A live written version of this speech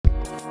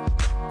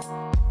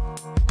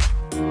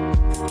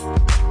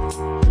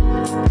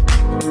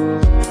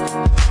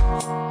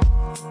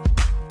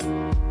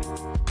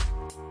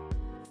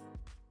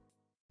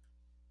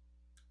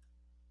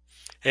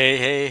Hey,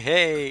 hey,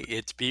 hey,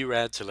 it's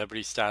B-Rad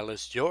Celebrity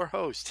Stylist, your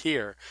host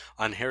here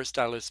on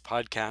Hairstylist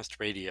Podcast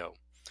Radio.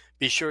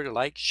 Be sure to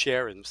like,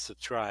 share, and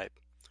subscribe.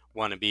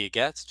 Want to be a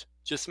guest?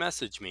 Just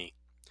message me.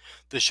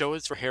 The show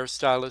is for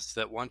hairstylists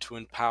that want to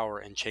empower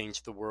and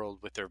change the world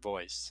with their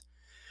voice.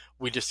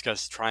 We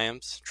discuss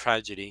triumphs,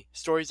 tragedy,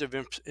 stories of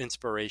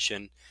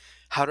inspiration,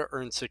 how to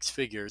earn six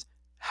figures,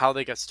 how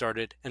they got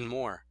started, and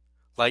more.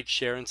 Like,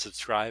 share, and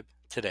subscribe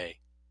today.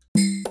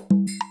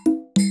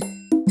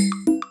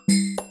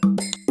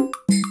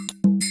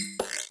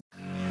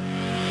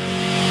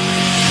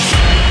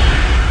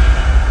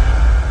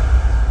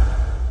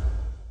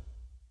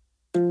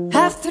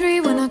 Half three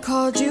when I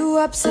called you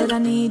up, said I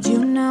need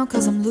you now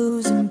cause I'm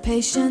losing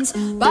patience.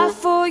 By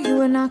four you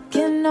were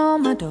knocking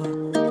on my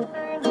door.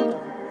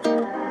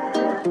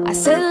 I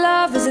said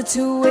love is a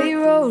two-way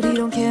road, he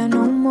don't care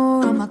no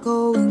more, am I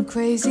going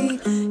crazy?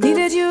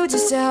 Needed you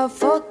just to help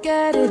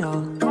forget it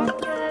all.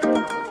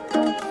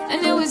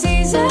 And it was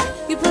easy,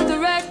 you put the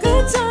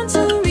records on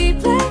to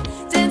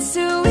replay, danced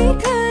till we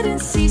couldn't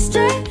see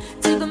straight,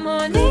 till the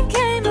morning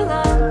came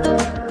along.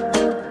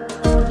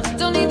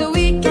 Don't need the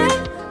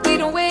weekend, we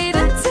don't wait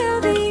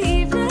until the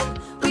evening,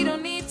 we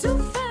don't need to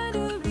find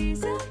a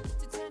reason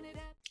to turn it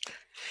out.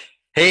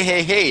 Hey,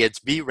 hey, hey, it's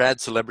B-Rad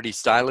Celebrity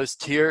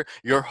Stylist here,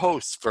 your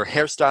host for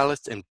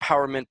Hairstylist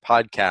Empowerment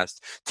Podcast.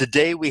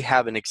 Today we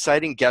have an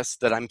exciting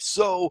guest that I'm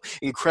so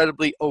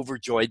incredibly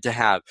overjoyed to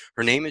have.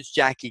 Her name is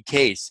Jackie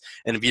Case.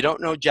 And if you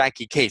don't know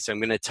Jackie Case, I'm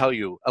going to tell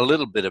you a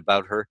little bit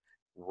about her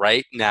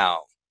right now.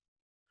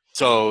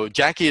 So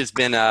Jackie has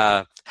been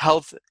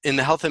in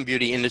the health and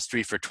beauty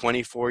industry for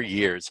 24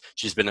 years.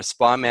 She's been a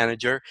spa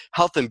manager,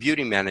 health and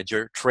beauty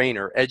manager,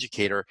 trainer,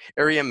 educator,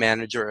 area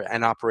manager,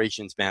 and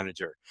operations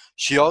manager.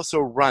 She also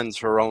runs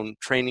her own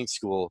training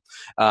school.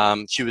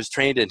 She was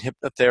trained in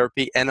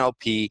hypnotherapy,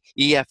 NLP,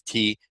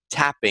 EFT,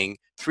 tapping,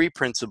 three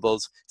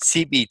principles,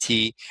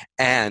 CBT,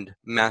 and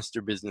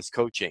master business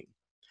coaching.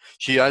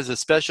 She has a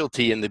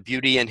specialty in the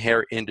beauty and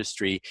hair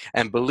industry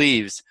and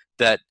believes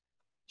that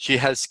she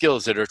has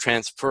skills that are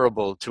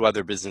transferable to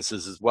other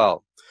businesses as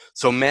well.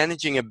 So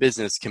managing a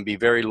business can be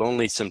very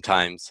lonely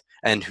sometimes.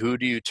 And who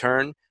do you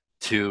turn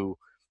to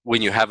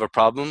when you have a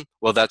problem?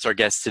 Well, that's our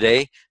guest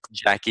today,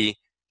 Jackie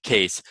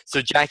Case.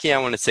 So Jackie, I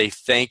want to say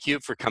thank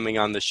you for coming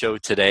on the show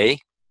today.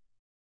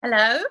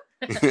 Hello,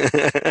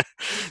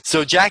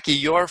 So Jackie,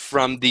 you're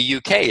from the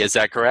UK, is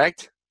that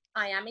correct?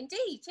 I am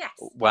indeed, yes.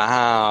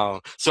 Wow.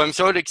 So I'm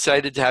so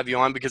excited to have you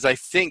on because I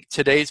think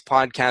today's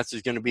podcast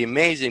is going to be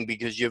amazing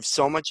because you have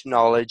so much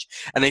knowledge.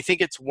 And I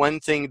think it's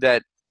one thing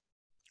that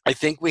I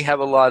think we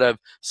have a lot of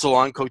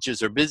salon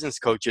coaches or business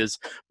coaches,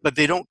 but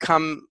they don't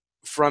come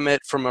from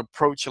it from an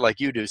approach like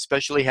you do,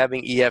 especially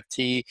having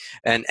EFT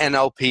and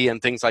NLP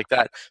and things like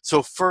that.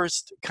 So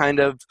first, kind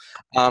of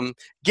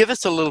give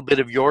us a little bit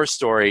of your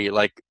story,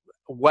 like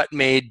what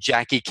made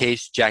Jackie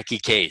Case Jackie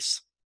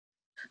Case?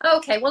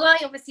 Okay, well, I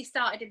obviously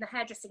started in the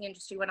hairdressing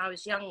industry when I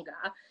was younger,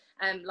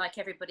 like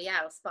everybody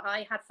else, but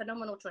I had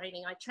phenomenal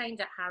training. I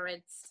trained at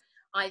Harrods.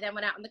 I then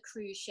went out on the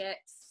cruise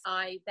ships.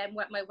 I then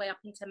worked my way up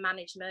into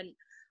management.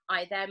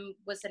 I then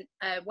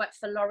worked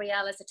for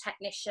L'Oreal as a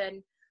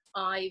technician.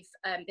 I've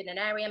been an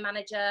area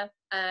manager.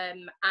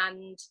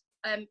 And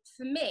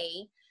for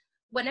me,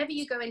 whenever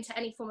you go into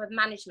any form of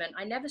management,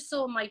 I never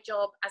saw my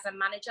job as a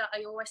manager.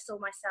 I always saw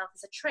myself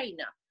as a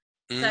trainer.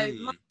 So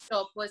my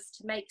job was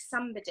to make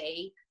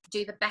somebody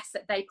do the best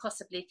that they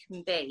possibly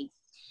can be.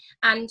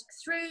 And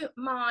through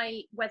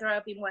whether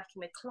I've been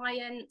working with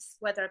clients,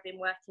 whether I've been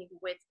working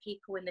with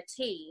people in the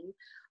team,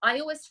 I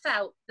always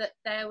felt that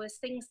there was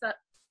things that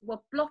were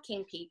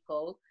blocking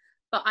people,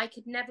 but I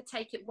could never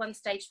take it one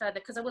stage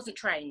further because I wasn't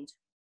trained.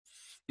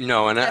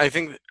 No, and I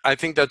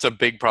think that's a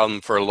big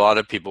problem for a lot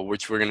of people,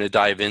 which we're going to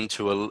dive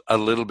into a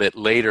little bit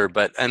later.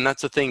 And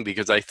that's the thing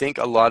because I think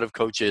a lot of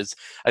coaches,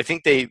 I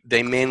think they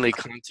mainly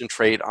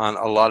concentrate on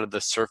a lot of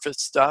the surface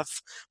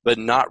stuff, but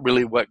not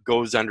really what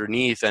goes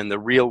underneath and the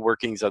real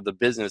workings of the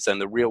business and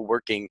the real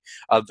working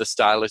of the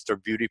stylist or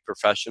beauty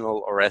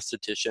professional or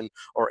esthetician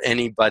or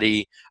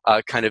anybody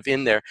kind of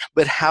in there.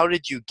 But how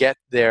did you get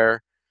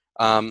there?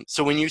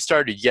 So when you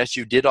started, yes,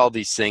 you did all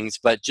these things,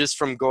 but just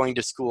from going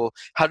to school,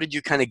 how did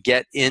you kind of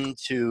get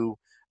into,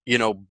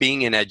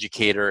 being an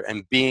educator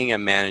and being a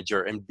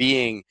manager and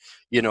being,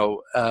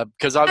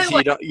 because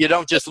obviously you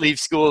don't just leave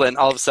school and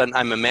all of a sudden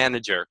I'm a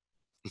manager.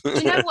 Do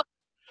you know what?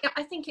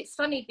 I think it's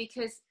funny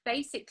because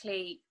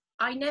basically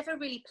I never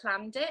really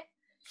planned it.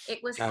 It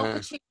was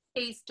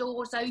opportunities,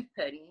 doors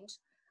opened,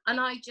 and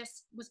I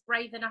just was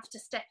brave enough to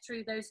step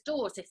through those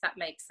doors, if that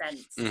makes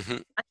sense. Mm-hmm.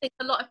 I think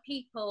a lot of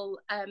people,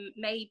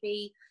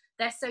 maybe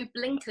they're so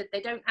blinkered, they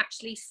don't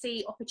actually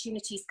see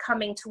opportunities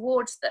coming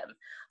towards them.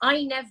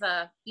 I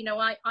never,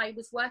 I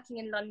was working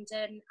in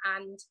London,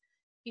 and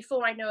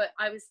before I know it,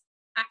 I was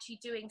actually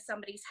doing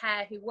somebody's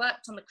hair who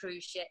worked on the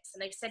cruise ships,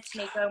 and they said to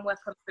me, go and work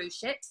on cruise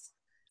ships.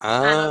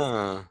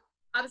 And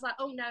I was like,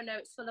 oh, no,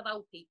 it's full of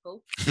old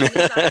people. And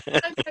he's like,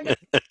 no.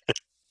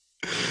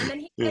 And then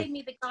he gave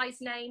me the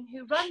guy's name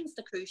who runs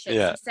the cruise ships.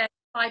 Yeah. He said,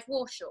 Clive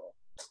Warshaw.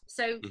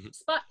 So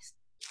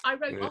I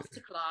wrote off to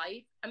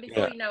Clive, and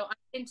before you know, I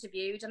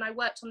interviewed and I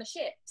worked on the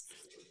ships.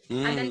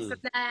 And then from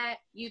there,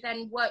 you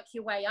then work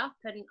your way up.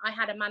 And I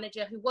had a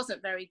manager who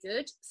wasn't very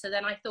good. So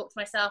then I thought to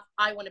myself,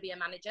 I want to be a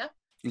manager.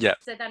 Yeah.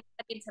 So then I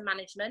went into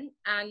management.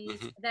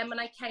 And then when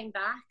I came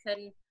back,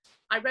 and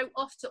I wrote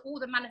off to all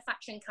the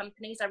manufacturing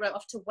companies. I wrote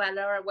off to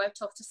Weller. I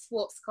wrote off to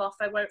Schwarzkopf.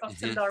 I wrote off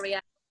to L'Oreal.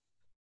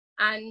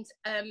 And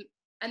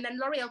then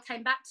L'Oreal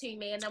came back to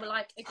me and they were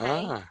like,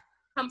 okay,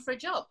 come for a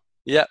job.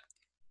 Yeah.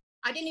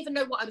 I didn't even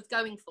know what I was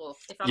going for.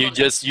 If I'm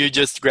honest. You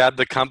just grabbed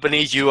the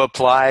companies, you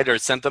applied or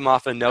sent them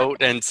off a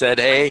note and said,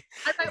 hey.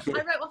 I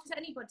wrote off to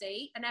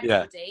anybody and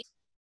everybody.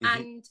 Yeah.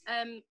 And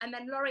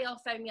then L'Oreal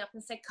phoned me up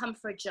and said, come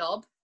for a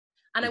job.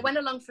 And I went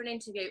along for an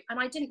interview and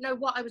I didn't know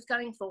what I was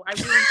going for. I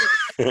really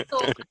didn't.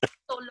 I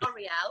saw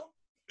L'Oreal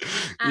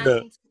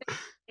and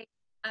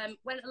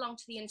went along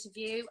to the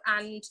interview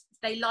and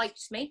they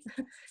liked me.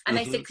 And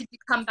they said, could you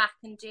come back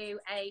and do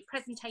a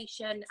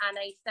presentation and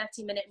a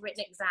 30-minute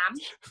written exam?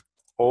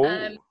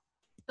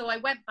 So I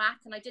went back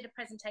and I did a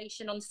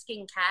presentation on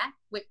skincare,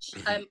 which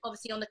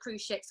obviously on the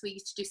cruise ships we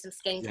used to do some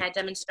skincare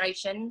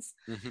demonstrations.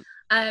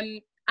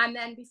 And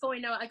then before I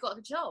know it, I got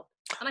the job.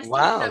 And I still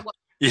don't know what.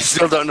 You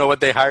still don't know what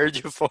they hired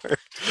you for? No.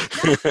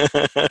 And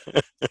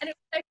it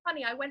was so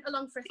funny. I went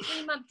along for a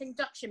 3-month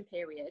induction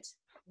period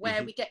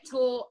where we get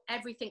taught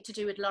everything to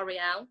do with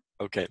L'Oreal.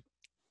 Okay.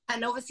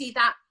 And obviously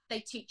that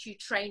they teach you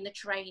train the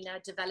trainer,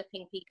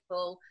 developing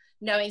people,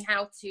 knowing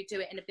how to do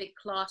it in a big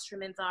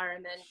classroom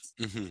environment.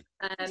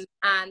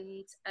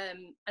 And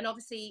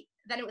obviously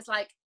then it was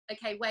like,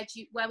 okay, where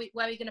are we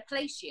going to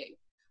place you?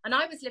 And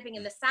I was living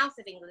in the south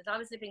of England. I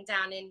was living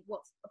down in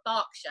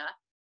Berkshire.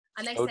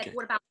 And they said,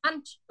 what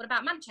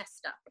about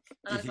Manchester?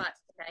 And I was like,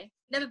 okay,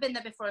 never been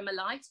there before in my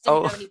life.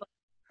 Didn't know anybody.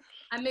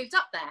 I moved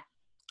up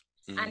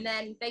there. And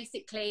then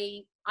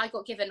basically I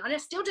got given, and I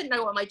still didn't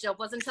know what my job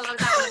was until I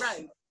was out on the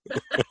road.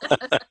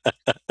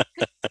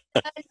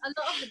 A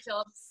lot of the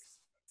jobs,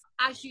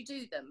 as you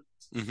do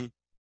them,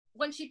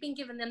 once you've been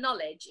given the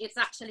knowledge, it's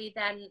actually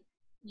then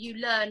you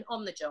learn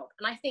on the job.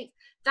 And I think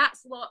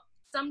that's what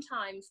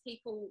sometimes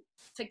people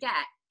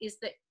forget, is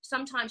that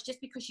sometimes just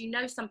because you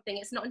know something,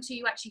 it's not until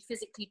you actually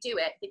physically do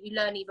it that you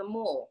learn even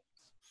more.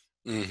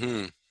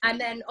 And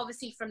then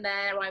obviously from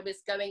there I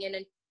was going in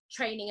and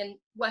training and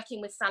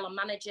working with salon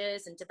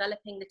managers and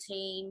developing the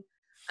team.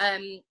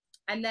 And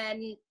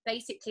then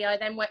basically I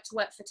then went to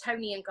work for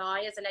Tony and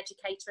Guy as an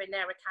educator in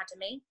their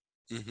academy,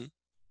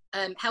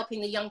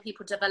 helping the young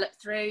people develop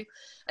through,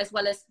 as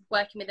well as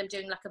working with them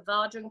doing like a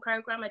Vardering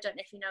program. I don't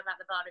know if you know about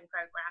the Vardering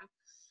program.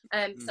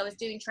 So I was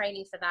doing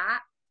training for that.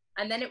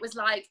 And then it was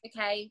like,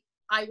 okay,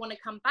 I want to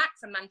come back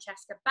from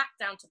Manchester, back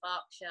down to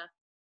Berkshire.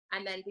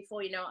 And then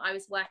before you know it, I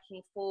was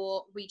working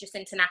for Regis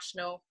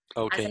International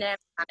as an area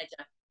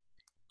manager.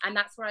 And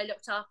that's where I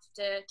looked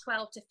after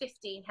 12 to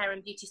 15 hair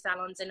and beauty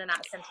salons in and out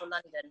of central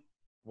London.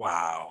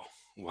 Wow.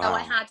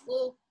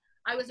 So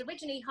I was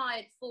originally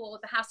hired for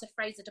the House of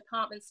Fraser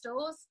department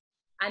stores.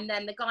 And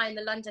then the guy in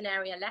the London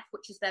area left,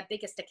 which was their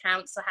biggest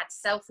account. So I had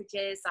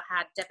Selfridges, I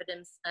had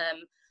Debenhams,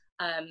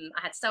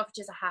 I had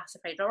Selfridges, I had House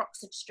of Fraser,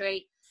 Oxford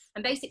Street.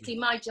 And basically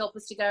my job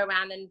was to go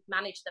around and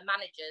manage the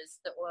managers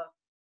that were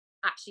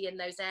actually in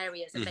those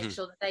areas and make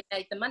sure that they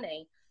made the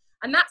money.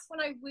 And that's when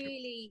I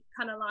really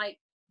kind of like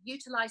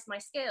utilized my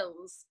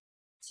skills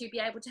to be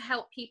able to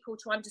help people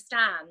to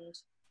understand.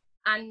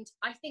 And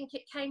I think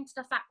it came to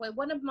the fact where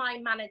one of my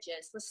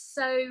managers was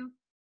so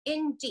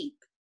in deep,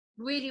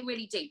 really,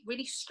 really deep,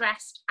 really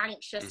stressed,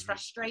 anxious,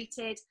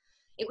 frustrated.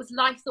 It was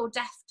life or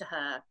death to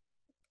her.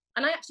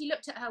 And I actually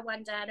looked at her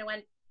one day and I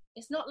went,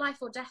 it's not life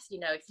or death, you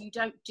know, if you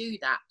don't do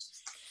that.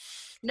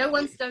 No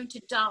one's going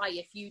to die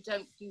if you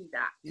don't do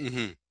that.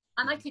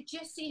 And I could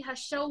just see her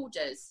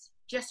shoulders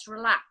just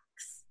relax.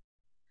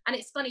 And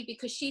it's funny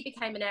because she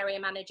became an area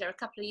manager a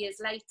couple of years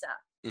later.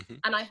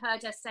 And I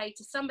heard her say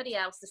to somebody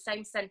else the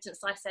same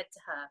sentence I said to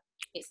her.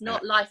 It's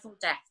not life or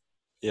death.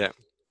 Yeah.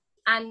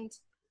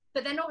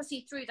 But then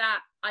obviously through that,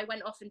 I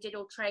went off and did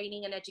all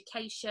training and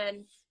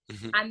education.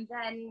 And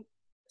then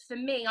for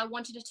me, I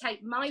wanted to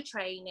take my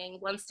training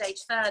one stage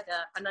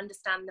further and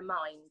understand the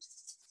mind.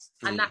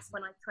 And that's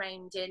when I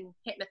trained in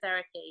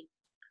hypnotherapy.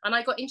 And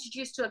I got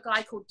introduced to a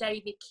guy called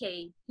David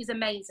Key. He's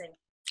amazing.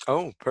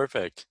 Oh,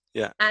 perfect.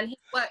 Yeah. And he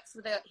works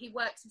with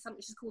something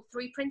which is called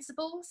 3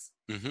 principles,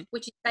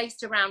 which is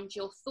based around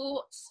your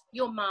thoughts,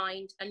 your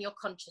mind, and your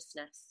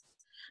consciousness.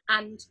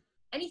 And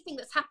anything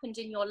that's happened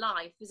in your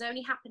life is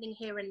only happening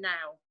here and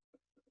now.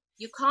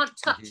 You can't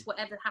touch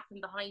whatever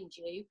happened behind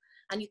you,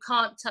 and you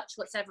can't touch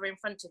what's ever in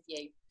front of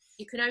you.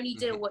 You can only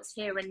deal what's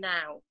here and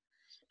now.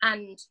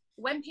 And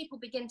when people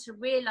begin to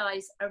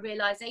realize a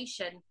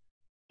realization,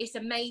 it's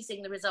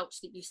amazing the results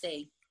that you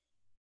see.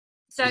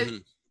 So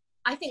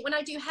I think when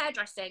I do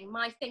hairdressing,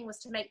 my thing was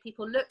to make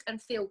people look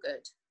and feel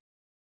good,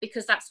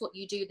 because that's what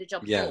you do the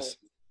job for.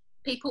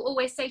 People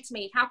always say to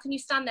me, how can you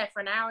stand there for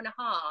an hour and a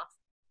half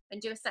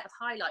and do a set of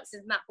highlights?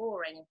 Isn't that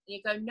boring? And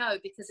you go, no,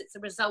 because it's the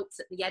results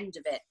at the end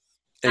of it.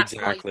 That's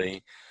why.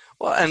 Exactly.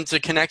 Well, and it's a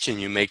connection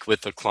you make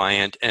with the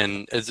client,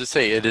 and as I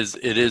say, it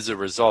is a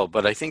result.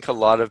 But I think a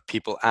lot of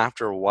people,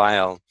 after a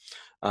while,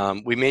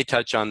 we may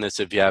touch on this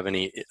if you have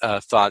any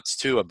thoughts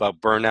too about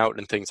burnout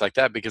and things like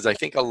that, because I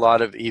think a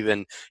lot of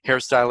even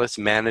hairstylists,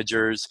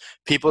 managers,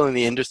 people in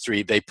the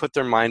industry, they put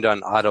their mind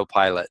on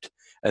autopilot.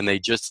 And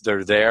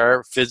they're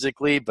there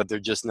physically, but they're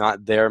just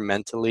not there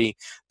mentally.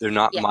 They're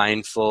not Yeah.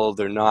 mindful.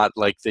 They're not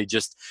like,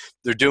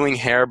 they're doing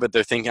hair, but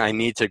they're thinking, I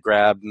need to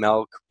grab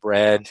milk,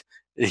 bread.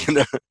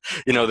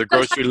 The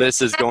grocery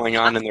list is going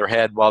on in their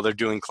head while they're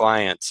doing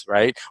clients,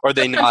 right? Or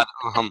they not.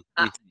 You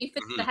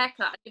finish the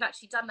haircut, and you've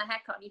actually done the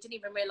haircut, and you didn't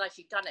even realize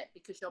you'd done it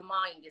because your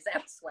mind is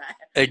elsewhere.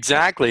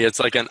 Exactly. It's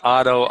like an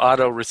auto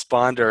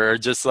responder, or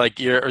just like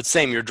you're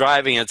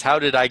driving. It's, how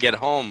did I get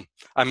home?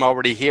 I'm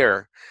already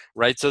here,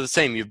 right? So the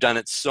same, you've done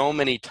it so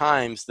many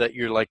times that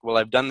you're like, well,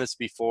 I've done this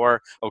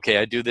before. Okay,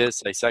 I do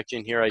this, I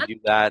section here, I do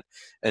that,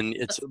 and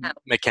it's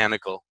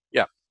mechanical.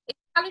 Yeah. It's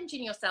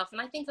challenging yourself,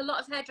 and I think a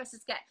lot of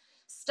hairdressers get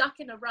stuck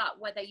in a rut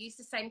where they use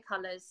the same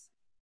colors.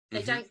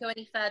 They don't go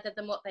any further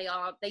than what they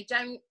are. They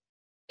don't.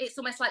 It's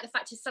almost like the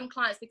fact is some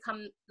clients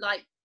become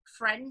like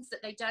friends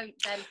that they don't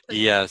then put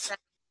Yes.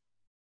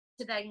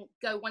 to then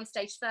go one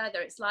stage further.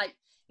 It's like,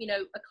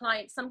 a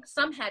client,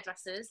 some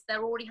hairdressers, they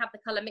already have the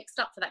color mixed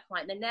up for that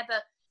client.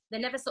 They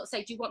never sort of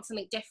say, do you want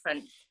something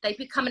different? They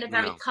become in a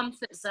very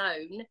comfort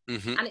zone.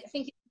 And I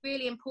think it's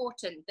really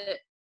important that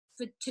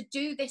to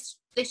do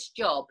this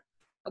job,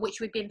 which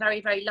we've been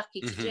very, very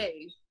lucky to do,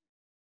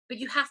 but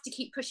you have to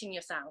keep pushing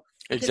yourself.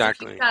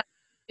 Exactly. If you don't,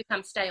 you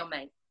become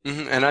stalemate.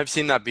 And I've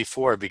seen that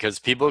before, because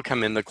people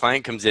come in, the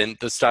client comes in,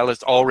 the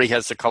stylist already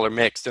has the color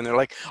mixed, and they're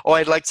like, oh,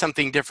 I'd like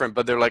something different,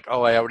 but they're like,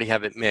 oh, I already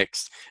have it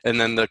mixed. And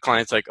then the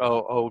client's like,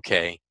 oh,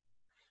 okay.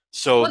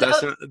 So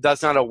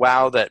that's not a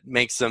wow that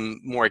makes them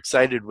more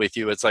excited with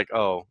you. It's like,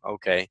 oh,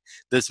 okay,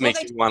 this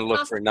makes me want to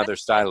look for another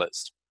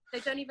stylist.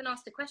 They don't even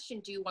ask the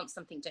question, do you want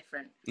something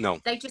different? No.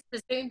 They just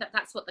assume that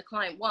that's what the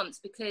client wants,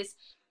 because,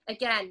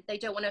 again, they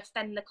don't want to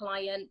offend the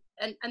client.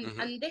 And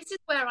this is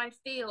where I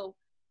feel,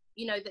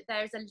 that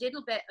there's a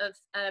little bit of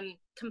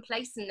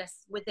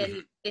complacentness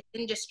within this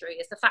industry.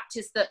 Is the fact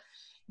is that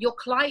your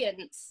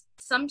clients,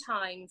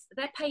 sometimes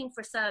they're paying for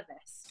a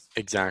service.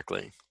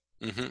 Exactly.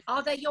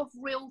 Are they your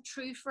real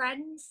true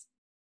friends?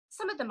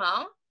 Some of them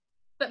are,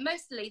 but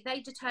mostly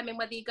they determine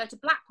whether you go to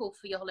Blackpool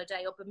for your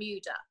holiday or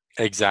Bermuda.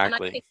 Exactly.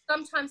 And I think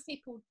sometimes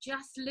people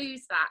just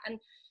lose that,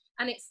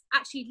 and it's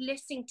actually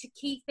listening to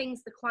key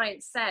things the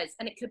client says,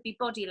 and it could be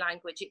body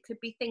language, it could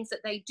be things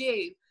that they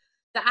do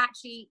that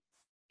actually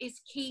is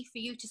key for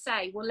you to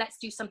say, well, let's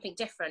do something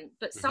different.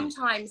 But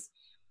sometimes,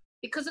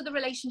 because of the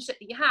relationship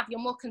that you have, you're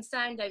more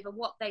concerned over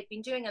what they've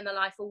been doing in their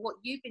life or what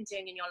you've been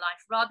doing in your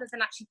life, rather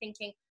than actually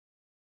thinking,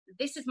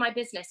 this is my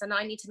business and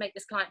I need to make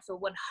this client feel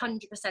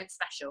 100%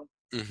 special.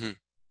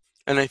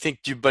 And I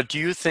think, do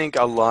you think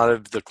a lot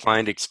of the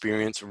client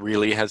experience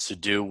really has to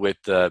do with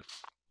the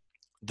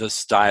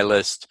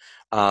stylist,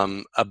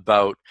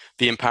 about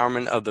the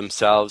empowerment of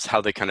themselves, how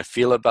they kind of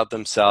feel about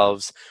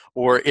themselves,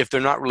 or if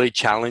they're not really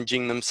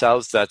challenging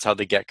themselves, that's how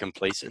they get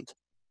complacent?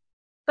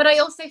 But I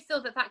also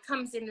feel that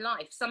comes in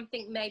life.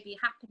 Something may be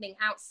happening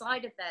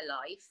outside of their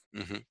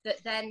life that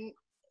then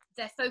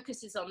their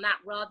focus is on that,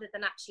 rather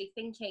than actually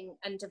thinking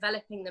and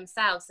developing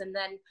themselves. And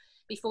then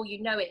before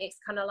you know it, it's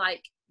kind of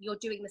like you're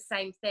doing the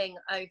same thing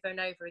over and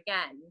over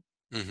again.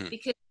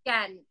 Because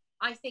again,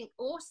 I think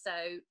also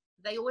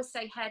they always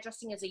say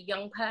hairdressing is a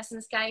young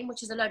person's game,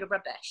 which is a load of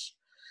rubbish.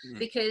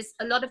 Because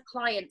a lot of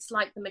clients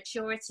like the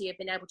maturity of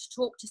being able to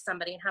talk to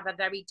somebody and have a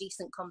very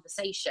decent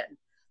conversation.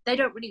 They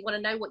don't really want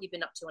to know what you've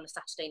been up to on a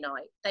Saturday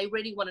night. They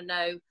really want to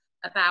know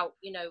about,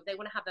 they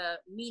want to have a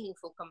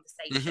meaningful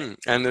conversation.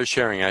 And they're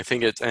sharing. I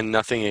think and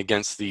nothing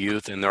against the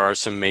youth, and there are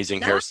some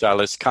amazing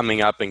hairstylists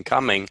coming up and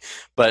coming,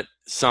 but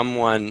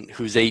someone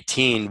who's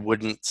 18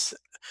 wouldn't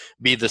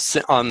be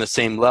on the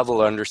same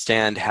level,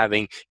 understand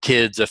having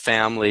kids, a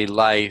family,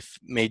 life,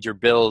 major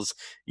bills,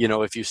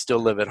 if you still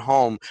live at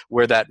home,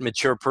 where that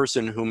mature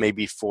person who may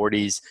be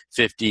 40s,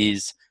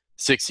 50s,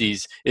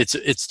 60s,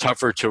 it's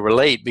tougher to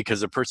relate, because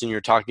the person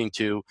you're talking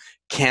to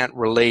can't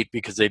relate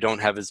because they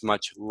don't have as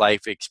much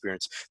life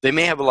experience. They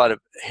may have a lot of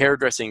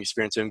hairdressing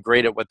experience and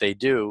great at what they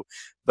do,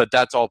 but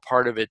that's all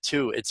part of it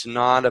too. It's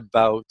not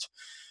about,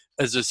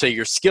 as I say,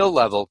 your skill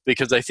level,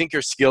 because I think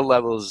your skill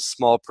level is a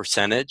small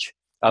percentage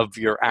of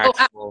your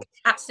actual.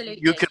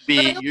 Absolutely. You could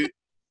be.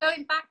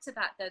 Going back to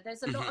that though,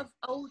 there's a lot of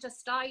older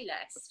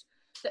stylists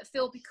that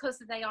feel because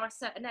they are a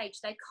certain age,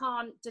 they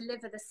can't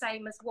deliver the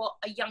same as what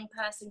a young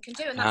person can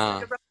do. And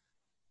that's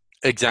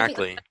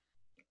exactly.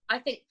 I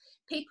think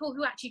people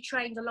who actually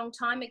trained a long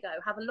time ago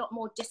have a lot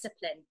more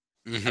discipline,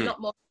 a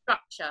lot more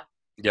structure.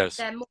 Yes.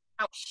 They're more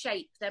about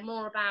shape. They're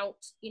more about,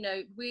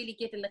 really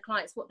giving the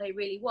clients what they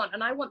really want.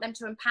 And I want them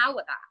to empower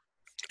that.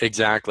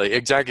 Exactly.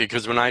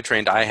 Because when I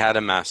trained, I had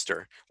a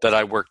master that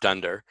I worked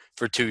under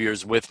for 2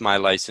 years with my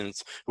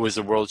license, who was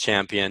a world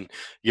champion.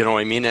 You know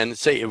what I mean? And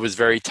it was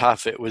very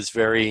tough. It was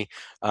very,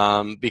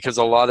 because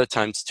a lot of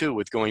times too,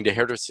 with going to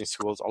hairdressing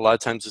schools, a lot of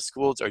times the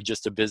schools are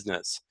just a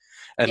business.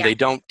 and they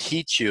don't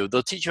teach you.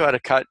 They'll teach you how to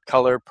cut,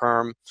 color,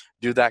 perm,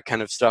 do that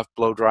kind of stuff,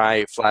 blow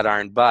dry, flat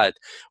iron, but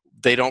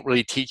they don't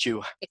really teach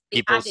you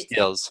people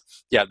skills.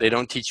 Yeah, they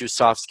don't teach you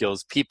soft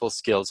skills, people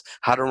skills,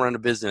 how to run a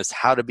business,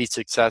 how to be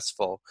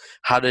successful,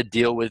 how to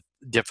deal with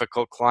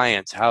difficult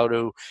clients, how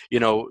to,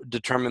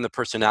 determine the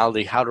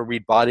personality, how to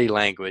read body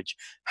language,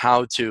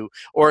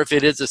 or if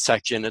it is a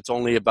section, it's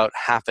only about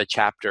half a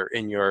chapter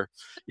in your,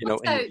 in your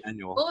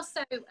manual.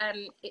 Also,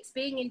 it's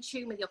being in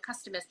tune with your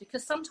customers,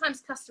 because sometimes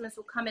customers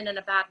will come in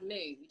a bad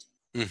mood.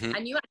 Mm-hmm.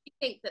 And you actually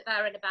think that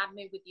they're in a bad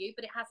mood with you,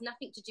 but it has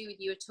nothing to do with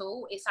you at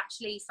all. It's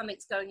actually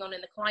something's going on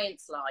in the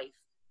client's life,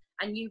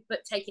 and you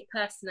take it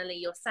personally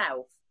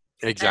yourself.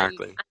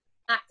 Exactly. And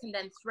that can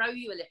then throw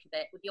you a little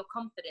bit with your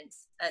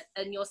confidence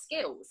and your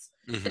skills.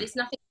 Mm-hmm. But it's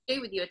nothing to do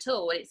with you at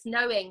all. It's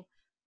knowing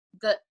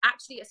that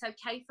actually it's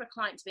okay for a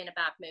client to be in a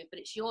bad mood, but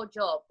it's your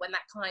job when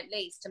that client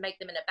leaves to make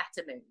them in a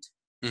better mood.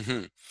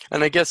 Mm-hmm.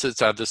 And I guess it's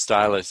the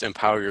stylist,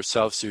 empower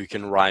yourself so you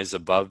can rise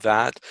above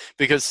that,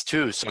 because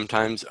too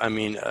sometimes,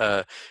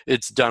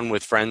 it's done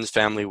with friends,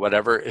 family,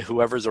 whatever,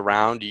 whoever's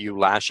around, you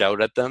lash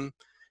out at them,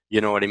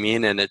 you know what I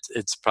mean? And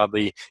it's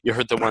probably, you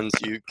hurt the ones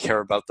you care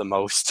about the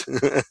most,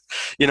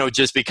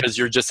 just because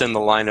you're just in the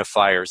line of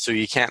fire. So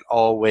you can't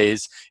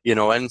always,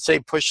 and say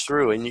push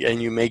through, and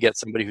you may get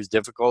somebody who's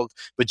difficult,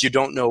 but you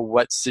don't know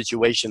what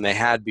situation they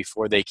had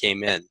before they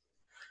came in,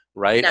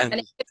 right?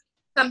 No,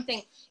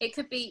 it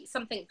could be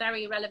something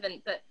very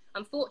relevant, but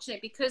unfortunately,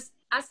 because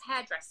as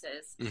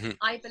hairdressers, mm-hmm.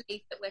 I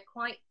believe that we're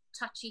quite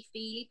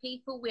touchy-feely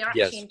people. We're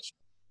actually in tune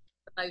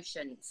with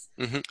emotions.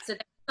 Mm-hmm. So if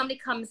somebody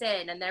comes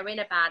in and they're in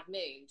a bad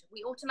mood,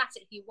 we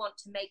automatically want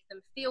to make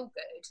them feel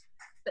good,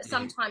 but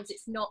sometimes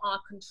it's not our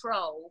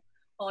control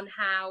on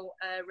how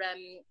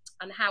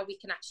we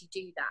can actually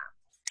do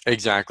that.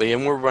 Exactly,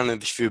 and we're one of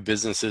the few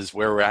businesses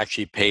where we're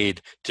actually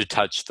paid to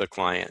touch the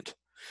client.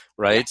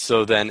 Right. Yeah.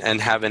 So then, and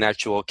have an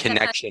actual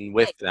connection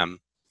with them.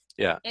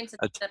 Yeah. Into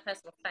their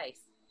personal space.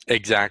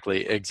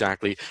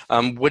 Exactly.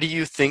 What do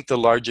you think the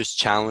largest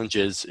challenge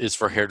is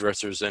for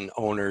hairdressers and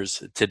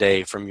owners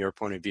today from your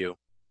point of view?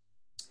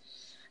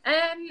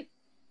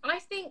 I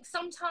think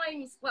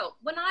sometimes,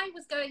 when I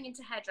was going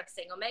into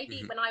hairdressing, or maybe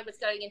mm-hmm. when I was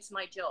going into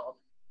my job,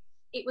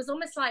 it was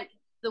almost like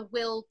the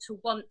will to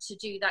want to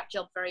do that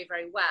job very,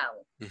 very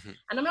well. Mm-hmm.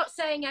 And I'm not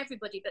saying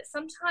everybody, but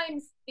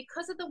sometimes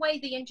because of the way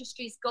the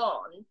industry's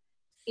gone,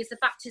 is the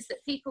fact is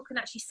that people can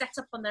actually set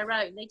up on their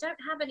own. They don't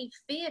have any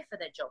fear for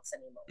their jobs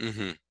anymore.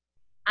 Mm-hmm.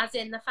 As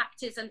in, the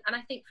fact is, and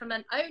I think from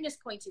an owner's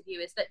point of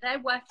view, is that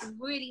they're working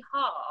really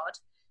hard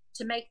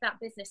to make that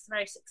business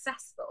very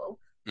successful.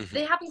 Mm-hmm.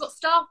 They haven't got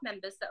staff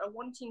members that are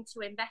wanting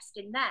to invest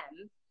in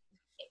them.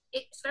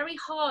 It's very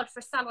hard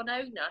for a salon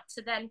owner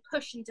to then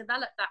push and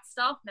develop that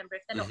staff member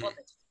if they're not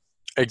bothered.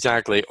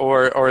 Exactly.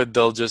 Or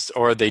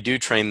they do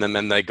train them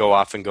and they go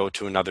off and go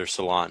to another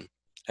salon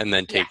and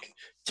then take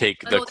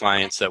the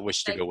clients that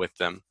wish to go with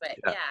them.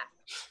 Yeah.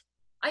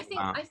 I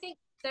think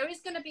there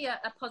is going to be a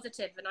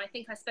positive, and I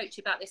think I spoke to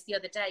you about this the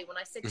other day when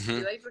I said to you,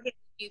 over here in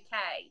the UK,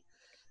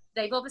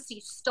 they've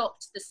obviously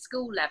stopped the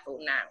school level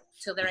now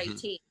till they're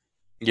 18.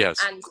 Yes.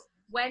 And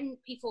when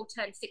people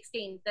turn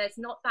 16, there's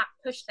not that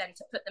push then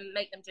to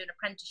make them do an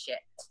apprenticeship.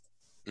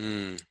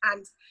 Mm.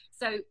 And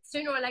so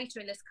sooner or later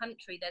in this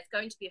country, there's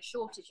going to be a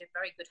shortage of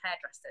very good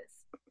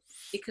hairdressers,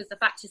 because the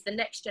fact is the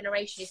next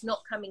generation is not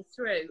coming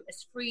through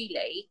as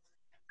freely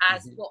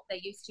as what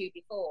they used to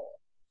before.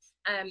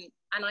 And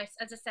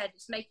as I said,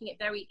 it's making it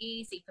very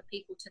easy for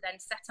people to then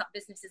set up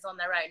businesses on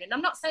their own. And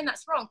I'm not saying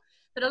that's wrong,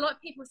 but a lot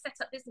of people who set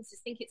up businesses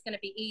think it's going to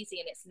be easy,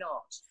 and it's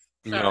not.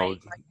 Sorry,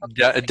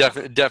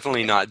 no,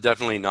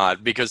 definitely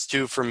not. Because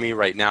too, for me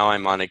right now,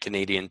 I'm on a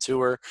Canadian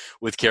tour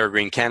with Care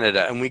Green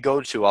Canada, and we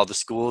go to all the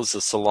schools,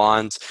 the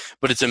salons,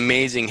 but it's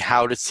amazing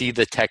how to see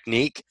the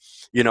technique.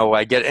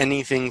 I get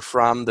anything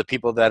from the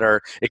people that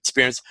are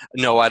experienced.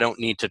 No, I don't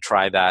need to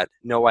try that.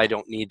 No, I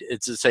don't need.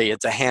 It's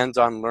a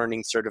hands-on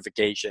learning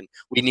certification.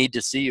 We need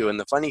to see you. And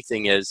the funny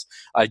thing is,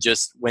 I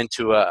just went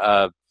to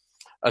a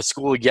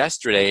school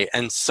yesterday,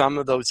 and some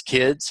of those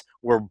kids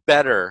were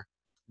better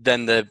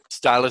than the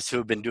stylists who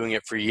have been doing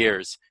it for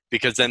years,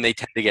 because then they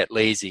tend to get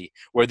lazy.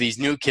 Where these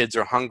new kids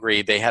are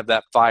hungry, they have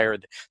that fire,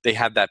 they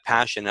have that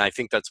passion. And I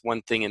think that's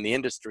one thing in the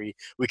industry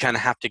we kind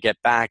of have to get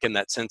back, in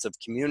that sense of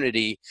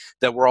community,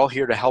 that we're all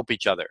here to help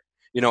each other.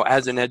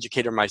 As an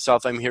educator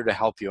myself, I'm here to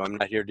help you. I'm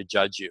not here to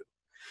judge you.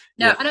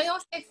 No, and I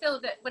also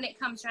feel that when it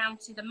comes down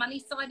to the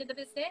money side of the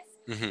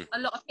business, a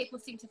lot of people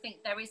seem to think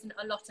there isn't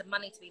a lot of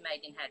money to be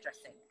made in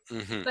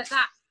hairdressing. But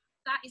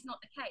that is not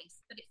the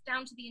case, but it's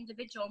down to the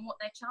individual and what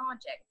they're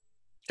charging.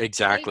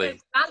 Exactly. If they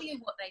don't value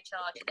what they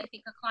charge and they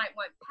think a client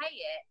won't pay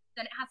it,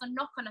 then it has a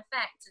knock-on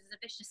effect as a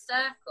vicious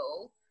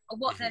circle of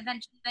what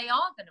eventually they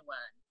are going to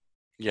earn.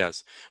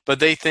 Yes,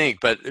 but they think,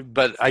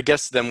 but I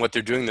guess then what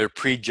they're doing, they're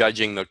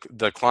prejudging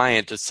the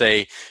client to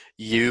say,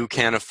 you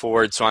can't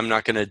afford, so I'm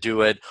not going to do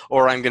it,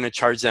 or I'm going to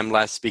charge them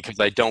less because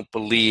I don't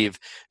believe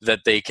that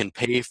they can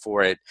pay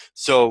for it.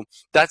 So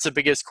that's the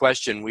biggest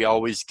question we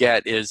always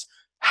get is,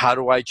 how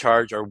do I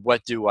charge, or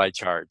what do I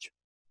charge?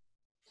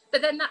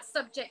 But then that's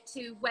subject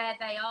to where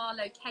they are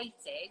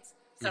located.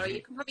 Sorry,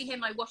 you can probably hear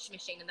my washing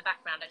machine in the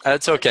background.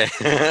 That's okay.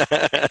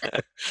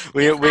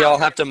 we all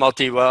have to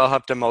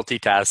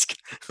multitask.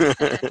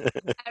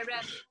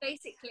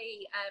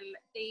 Basically,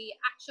 the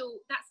actual,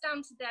 that's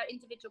down to their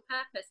individual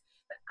purpose,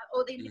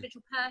 or the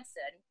individual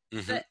person.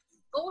 But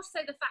also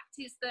the fact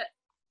is that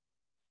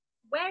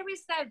where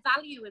is their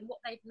value in what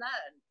they've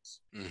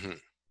learned?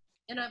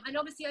 You know, and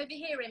obviously over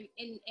here in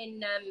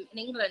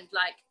England,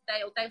 like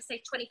they'll say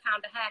 £20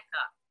 a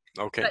haircut.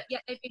 Okay. But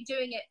yet they've been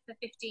doing it for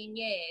 15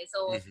 years,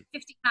 or £50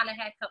 a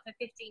haircut for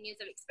 15 years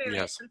of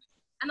experience. Yes.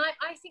 And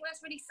I think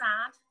that's really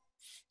sad.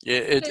 Yeah,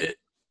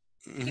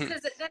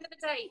 because at the end of the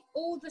day,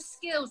 all the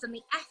skills and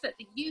the effort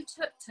that you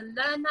took to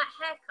learn that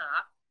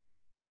haircut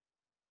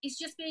is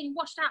just being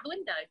washed out the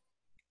window.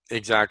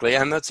 Exactly.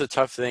 And that's a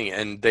tough thing.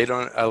 And they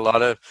don't, a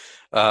lot of,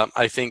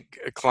 I think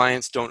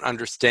clients don't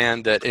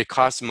understand that it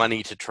costs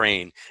money to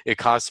train. It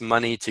costs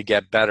money to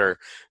get better.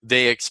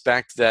 They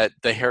expect that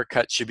the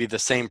haircut should be the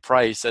same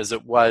price as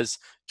it was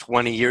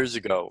 20 years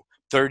ago,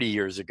 30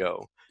 years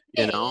ago,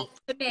 you know?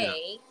 For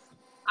me,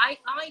 I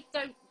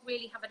don't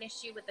really have an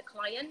issue with the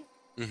client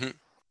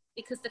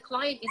because the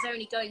client is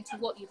only going to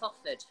what you've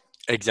offered.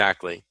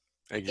 Exactly.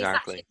 It's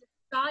actually the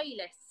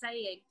stylist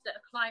saying that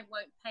a client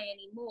won't pay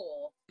any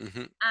more.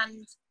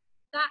 And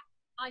that,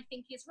 I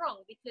think, is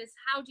wrong, because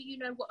how do you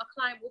know what a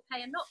client will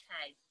pay and not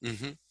pay?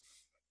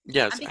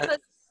 Yes.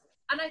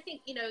 And I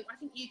think, you know, I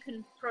think you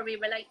can probably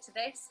relate to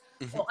this,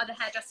 or other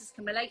hairdressers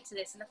can relate to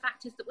this. And the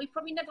fact is that we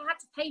probably never had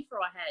to pay for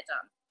our hair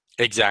done.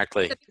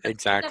 Exactly. So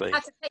Exactly. we never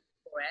had to pay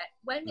for it.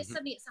 When it's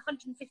suddenly it's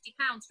 £150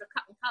 for a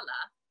cut and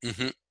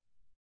colour,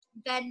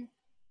 then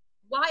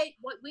why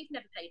we've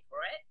never paid for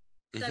it.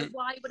 So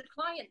why would a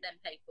client then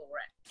pay for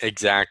it?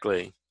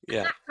 Exactly. Yeah.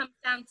 And that comes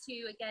down to,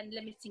 again,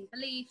 limiting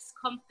beliefs,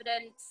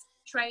 confidence,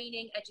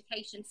 training,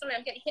 education. Sorry,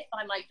 I'm getting hit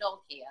by my dog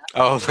here.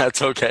 Oh,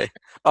 that's okay.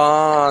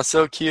 Oh,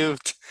 so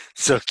cute.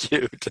 So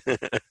cute.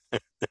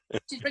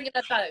 She's bringing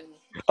a bone.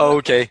 Oh,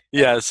 okay.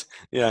 Yes.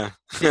 Yeah.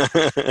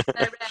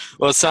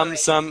 Well, some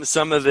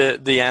of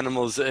the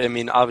animals, I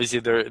mean, obviously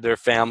they're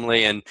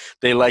family and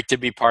they like to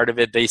be part of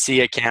it. They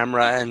see a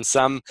camera, and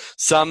some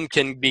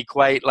can be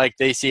quite like,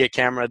 they see a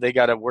camera, they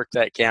got to work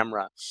that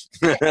camera. She's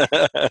throwing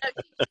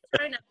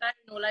a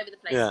bone all over the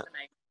place at the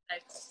moment.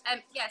 So,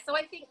 so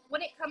I think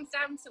when it comes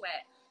down to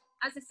it,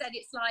 as I said,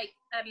 it's like,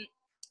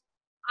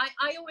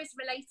 I always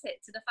relate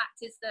it to the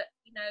fact is that,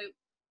 you know,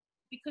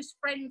 because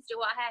friends do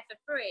our hair for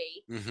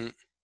free,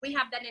 we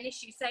have then an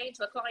issue saying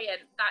to a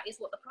client that is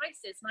what the price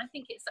is. And I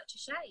think it's such a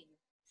shame,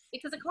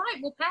 because a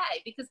client will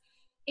pay, because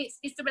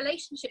it's the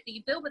relationship that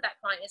you build with that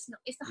client.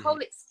 It's the whole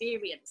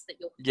experience that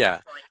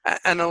you're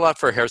And a lot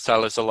for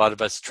hairstylists, a lot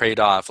of us trade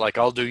off. Like,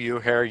 I'll do your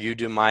hair, you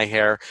do my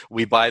hair.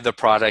 We buy the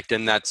product,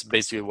 and that's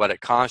basically what it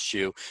costs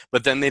you.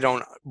 But then they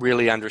don't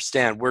really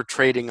understand. We're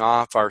trading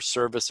off our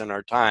service and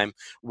our time,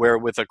 where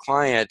with a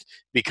client,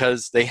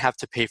 because they have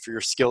to pay for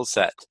your skill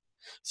set.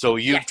 So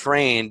you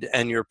trained,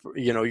 and you're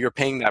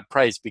paying that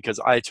price because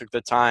I took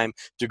the time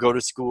to go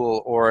to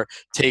school, or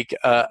take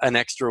an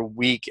extra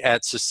week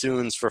at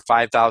Sassoon's for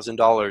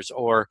 $5,000,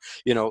 or,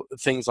 you know,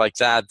 things like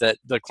that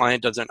the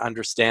client doesn't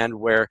understand.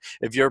 Where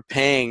if you're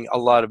paying a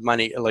lot of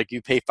money, like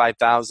you pay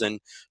 $5,000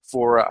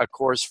 for a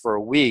course for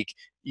a week,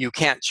 you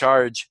can't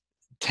charge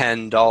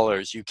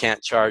 $10. You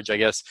can't charge, I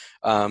guess,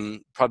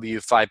 probably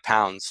you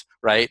 £5,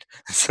 right?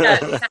 So, no,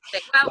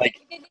 exactly. Well, like,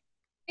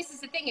 this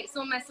is the thing. It's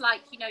almost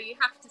like, you know, you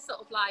have to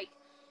sort of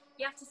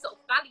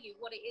value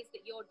what it is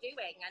that you're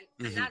doing.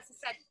 And as I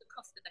said, the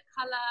cost of the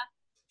colour,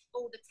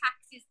 all the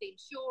taxes, the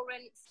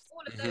insurance,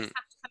 all of those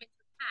have to come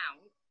into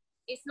account.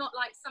 It's not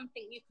like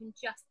something you can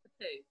just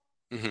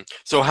poo.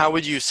 So how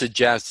would you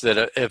suggest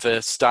that if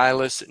a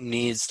stylist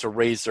needs to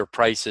raise their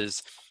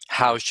prices,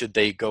 how should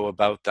they go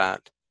about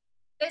that?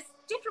 There's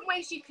different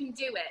ways you can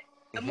do it.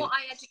 And what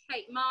I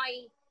educate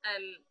my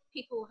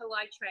people who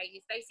I train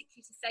is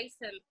basically to say to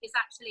them is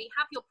actually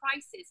have your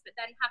prices, but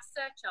then have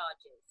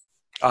surcharges.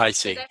 I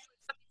see. So if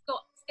somebody's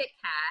got thick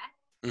hair,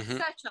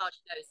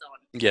 surcharge goes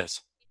on. Yes.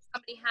 If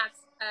somebody has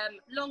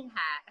long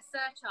hair, a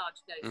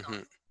surcharge goes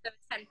on. So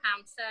a £10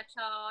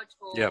 surcharge.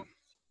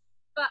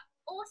 But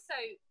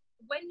also,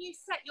 when you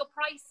set your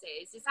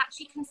prices, is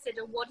actually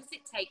consider what does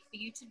it take for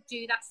you to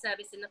do that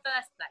service in the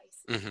first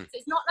place. So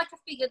it's not like a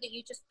figure that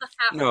you just put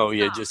out. No,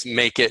 you just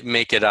make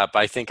it up.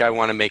 I think I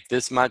want to make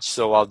this much,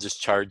 so I'll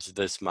just charge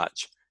this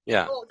much.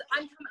 Yeah. Or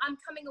I'm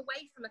coming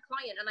away from a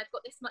client and I've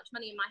got this much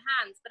money in my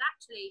hands, but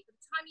actually, by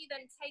the time you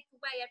then take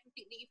away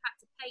everything that you've had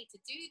to pay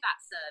to do that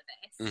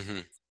service,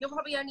 you're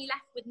probably only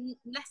left with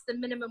less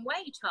than minimum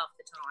wage half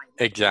the time.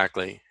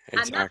 Exactly.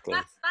 And that's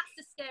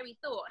the scary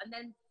thought. And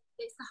then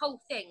it's the whole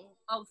thing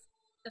of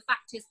the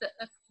fact is that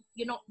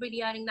you're not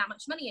really earning that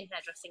much money in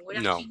hairdressing, where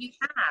actually you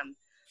can.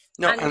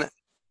 No,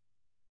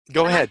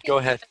 go ahead.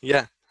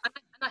 Yeah.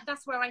 And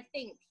that's where I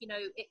think, you know,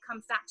 it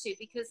comes back to,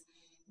 because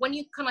when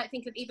you kind of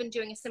think of even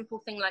doing a simple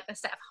thing like a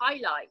set of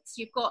highlights,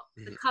 you've got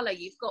the colour,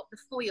 you've got the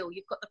foil,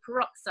 you've got the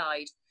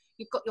peroxide,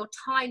 you've got your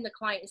time the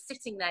client is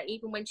sitting there,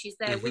 even when she's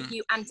there with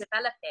you and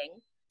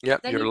developing.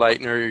 Yep, Then your you've got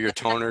lightener, your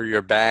toner,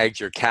 your bags,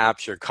 your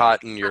caps, your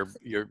cotton,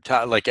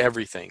 like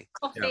everything.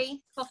 Yeah.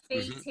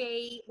 coffee, Hmm.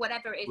 tea,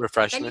 whatever it is. Then you've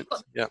Refreshments.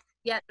 got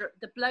Yeah.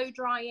 the blow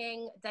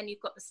drying. Then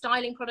you've got the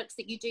styling products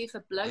that you do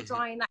for blow Hmm.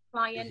 drying that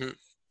client.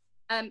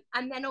 Hmm.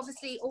 And then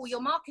obviously all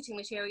your marketing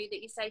material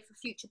that you say for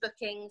future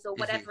bookings or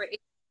Hmm. whatever it is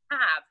you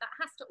have, that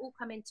has to all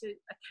come into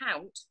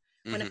account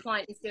when a Hmm.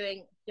 client is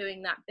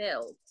doing that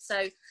build.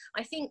 So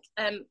I think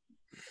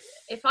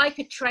if I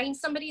could train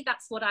somebody,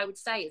 that's what I would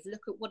say is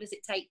look at what does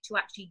it take to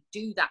actually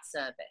do that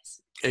service.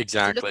 So look at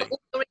Exactly.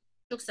 all the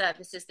additional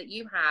services that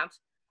you have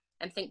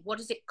and think, what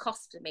does it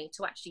cost me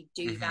to actually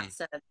do Hmm. that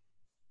service?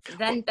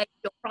 Then base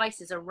your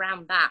prices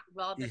around that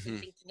rather than Hmm.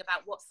 thinking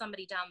about what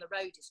somebody down the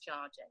road is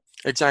charging.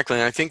 Exactly.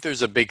 And I think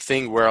there's a big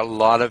thing where a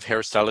lot of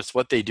hairstylists,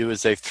 what they do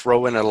is they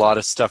throw in a lot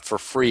of stuff for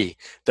free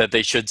that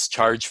they should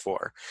charge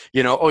for.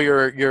 You know, oh,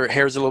 your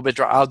hair's a little bit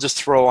dry. I'll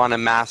just throw on a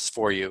mask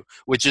for you,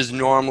 which is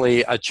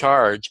normally a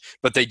charge,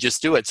 but they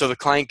just do it. So the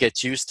client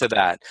gets used to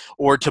that.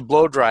 Or to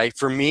blow dry.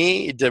 For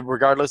me,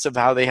 regardless of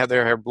how they have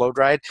their hair blow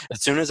dried,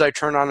 as soon as I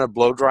turn on a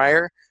blow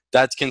dryer,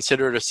 that's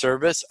considered a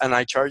service and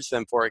I charge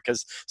them for it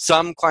because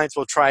some clients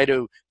will try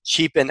to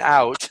cheapen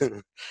out.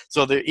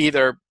 So they're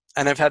either,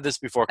 and I've had this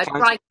before. A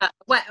Clients, dry cut,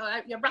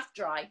 well, you're rough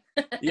dry.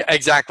 yeah,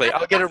 exactly.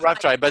 I'll get a rough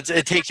Dry. dry, but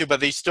it takes you, but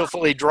they still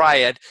fully dry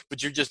it,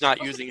 but you're just not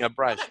Well, using a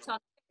brush. product on.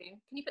 Can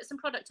you put some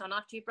product on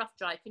after you've rough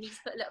dried? Can you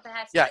just put a little bit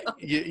of Yeah, hairspray on?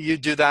 you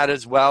do that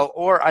as well.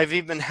 Or I've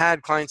even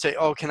had clients say,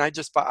 oh, can I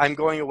just buy, I'm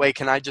going away,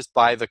 can I just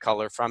buy the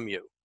color from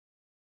you?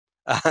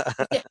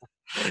 Yeah.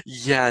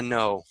 Yeah,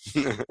 no.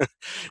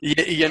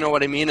 You know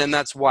what I mean? And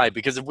that's why,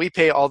 because if we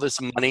pay all this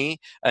money,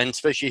 and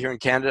especially here in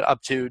Canada,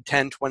 up to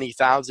 10,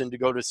 20,000 to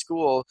go to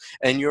school,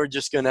 and you're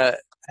just going to,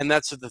 and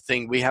that's the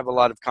thing, we have a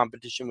lot of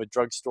competition with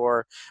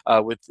drugstore,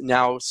 with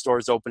now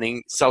stores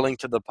opening, selling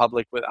to the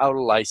public without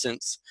a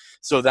license.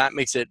 So that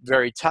makes it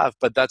very tough,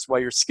 but that's why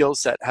your skill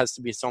set has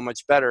to be so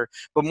much better.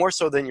 But more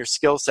so than your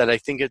skill set, I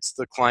think it's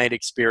the client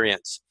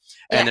experience.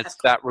 And Yeah, it's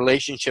that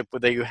relationship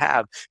that you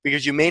have,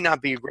 because you may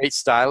not be a great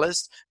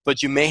stylist,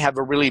 but you may have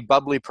a really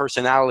bubbly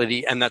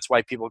personality, and that's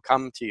why people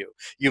come to you.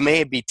 You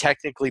may be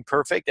technically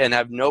perfect and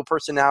have no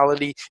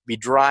personality, be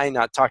dry,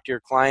 not talk to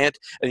your client,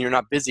 and you're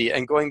not busy.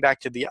 And going back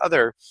to the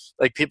other,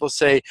 like people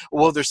say,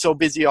 well, they're so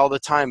busy all the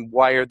time,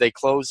 why are they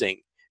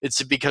closing?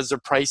 It's because their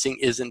pricing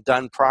isn't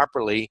done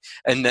properly.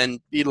 And then,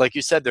 like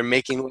you said, they're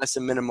making less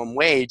than minimum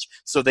wage,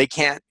 so they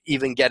can't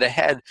even get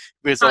ahead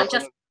because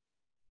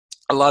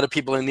a lot of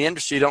people in the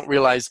industry don't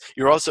realize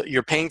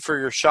you're paying for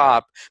your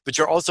shop, but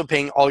you're also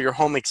paying all your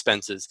home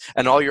expenses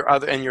and all your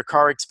other and your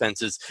car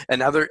expenses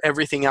and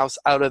everything else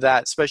out of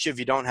that, especially if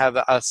you don't have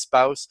a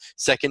spouse,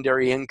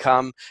 secondary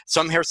income.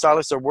 Some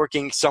hairstylists are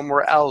working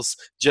somewhere else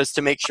just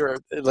to make sure,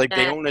 like,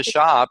 they own a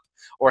shop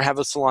or have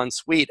a salon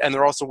suite, and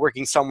they're also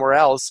working somewhere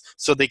else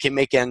so they can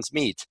make ends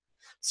meet.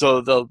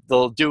 So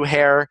they'll do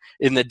hair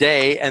in the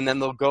day, and then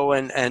they'll go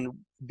and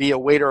be a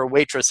waiter or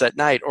waitress at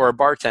night, or a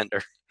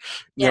bartender.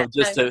 You know,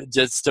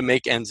 just to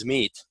make ends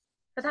meet.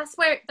 But that's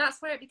where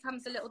it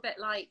becomes a little bit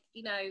like,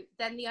 you know,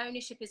 then the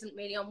ownership isn't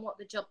really on what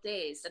the job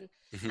is, and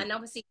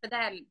obviously for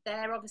them,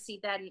 they're obviously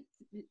then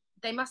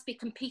they must be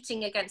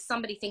competing against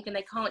somebody thinking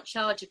they can't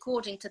charge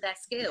according to their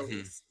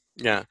skills.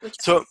 Yeah.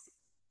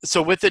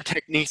 So with the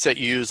techniques that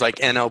you use, like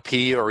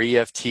NLP or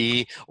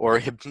EFT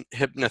or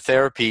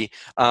hypnotherapy,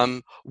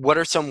 what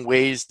are some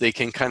ways they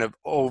can kind of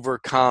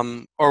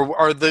overcome, or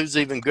are those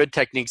even good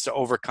techniques to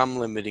overcome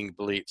limiting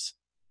beliefs?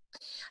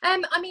 I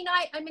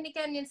mean,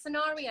 again, in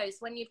scenarios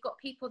when you've got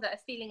people that are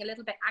feeling a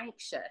little bit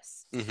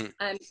anxious,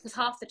 because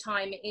half the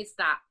time it is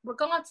that.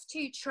 Regards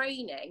to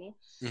training,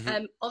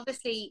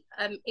 obviously,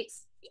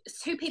 it's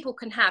two people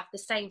can have the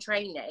same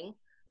training,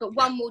 but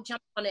one will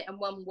jump on it and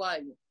one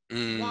won't.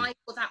 Why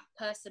will that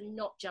person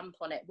not jump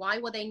on it? Why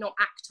will they not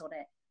act on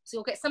it? So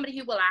you'll get somebody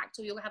who will act,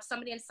 or you'll have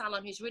somebody in a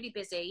salon who's really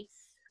busy,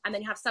 and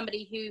then you have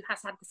somebody who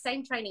has had the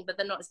same training but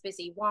they're not as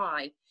busy.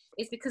 Why?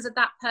 It's because of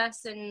that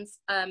person's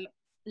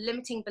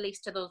limiting beliefs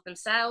to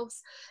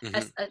themselves,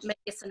 maybe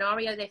a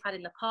scenario they've had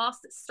in the past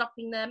that's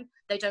stopping them.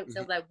 They don't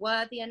feel they're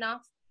worthy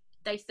enough.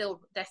 They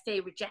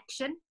fear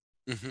rejection.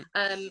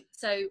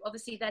 So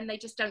obviously then they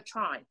just don't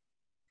try.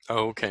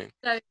 Oh, okay.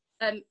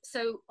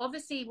 So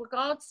obviously,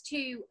 regards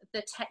to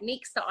the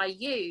techniques that I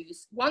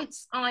use,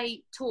 once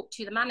I talk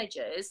to the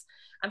managers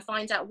and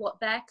find out what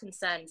their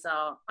concerns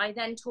are, I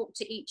then talk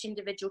to each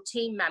individual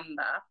team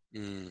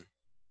member,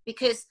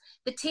 because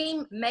the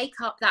team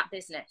make up that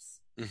business.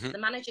 The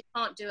manager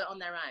can't do it on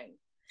their own.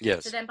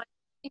 Yes. So then by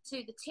talking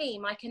to the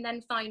team, I can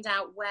then find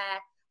out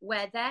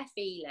where they're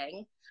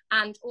feeling.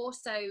 And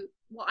also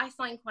what I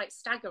find quite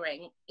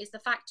staggering is the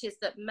fact is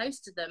that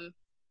most of them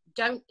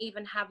don't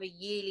even have a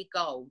yearly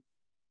goal.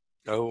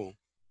 Oh.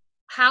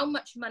 How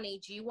much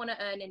money do you want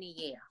to earn in a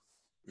year?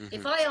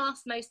 If I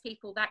ask most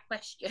people that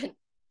question,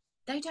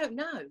 they don't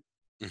know.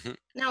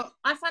 Now,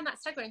 I find that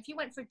staggering. If you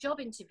went for a job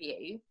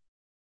interview,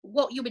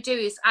 what you would do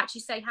is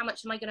actually say, how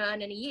much am I going to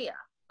earn in a year?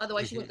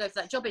 Otherwise, you wouldn't go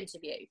for that job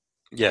interview.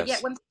 Yes. But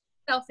yet, when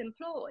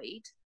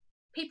self-employed,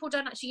 people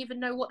don't actually even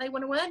know what they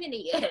want to earn in a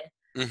year.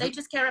 They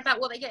just care about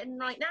what they're getting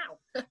right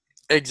now.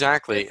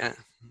 Exactly.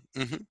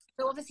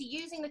 So obviously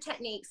using the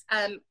techniques.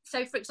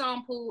 So for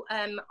example,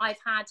 I've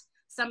had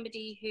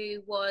somebody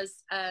who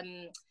was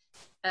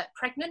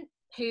pregnant,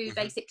 who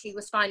basically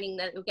was finding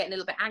that they were getting a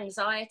little bit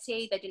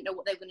anxiety. They didn't know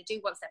what they were going to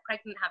do once they're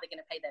pregnant, how they're going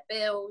to pay their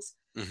bills.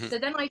 So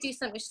then I do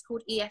something which is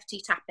called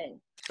EFT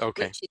tapping,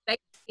 which is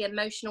basically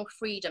emotional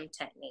freedom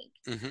technique.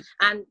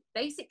 And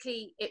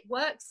basically it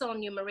works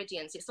on your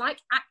meridians. It's like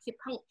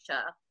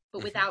acupuncture,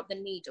 but without the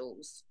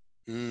needles.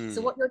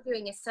 So what you're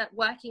doing is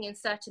working in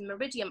certain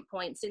meridian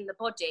points in the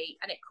body,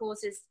 and it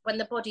causes, when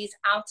the body's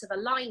out of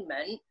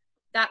alignment,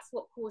 that's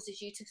what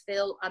causes you to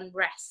feel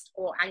unrest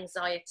or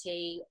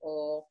anxiety.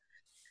 Or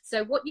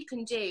so what you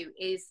can do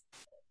is,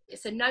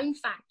 it's a known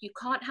fact, you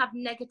can't have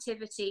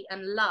negativity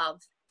and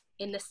love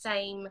in the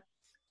same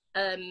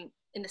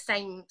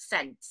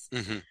sense.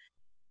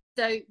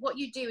 So what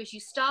you do is you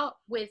start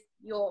with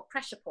your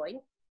pressure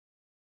point,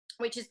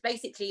 which is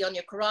basically on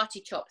your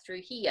karate chop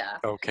through here.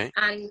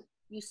 And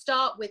you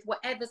start with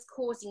whatever's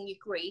causing you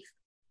grief.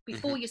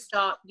 Before you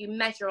start, you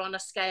measure on a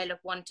scale of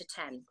 1 to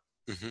 10.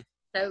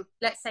 So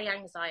let's say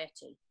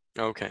anxiety.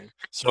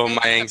 So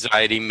my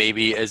anxiety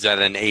maybe is at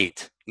an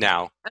 8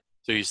 now.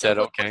 So you said,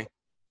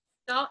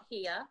 Start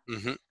here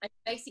and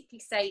basically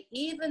say,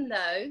 even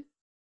though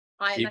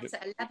I'm at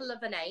a level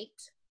of an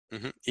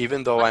 8.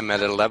 Even though I'm at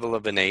a level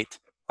of an 8,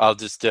 I'll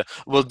just,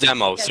 we'll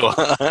demo. So,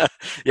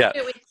 yeah.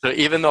 So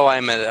even though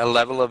I'm at a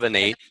level of an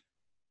 8,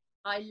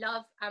 I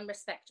love and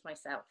respect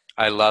myself.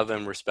 I love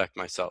and respect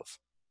myself.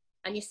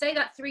 And you say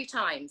that 3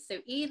 times. So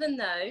even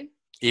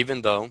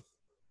though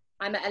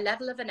I'm at a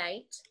level of an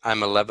 8,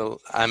 I'm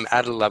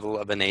at a level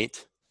of an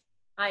 8,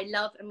 I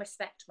love and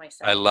respect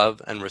myself. I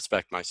love and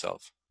respect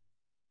myself.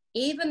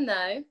 Even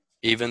though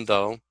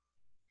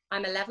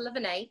I'm a level of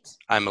an 8,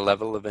 I'm a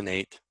level of an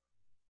 8,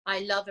 I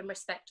love and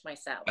respect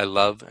myself. I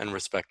love and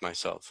respect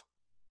myself.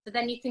 So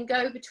then you can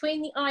go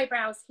between the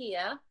eyebrows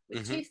here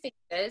with 2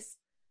 fingers,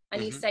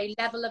 and you say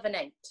level of an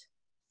 8.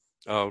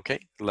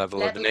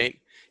 Level of an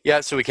 8. Yeah,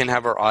 so we can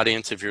have our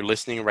audience, if you're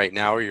listening right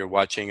now or you're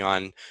watching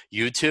on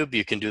YouTube,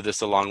 you can do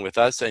this along with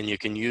us, and you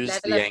can use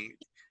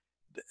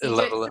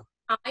level of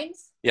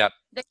times. Yeah.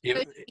 Then you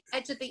go to the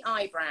edge of the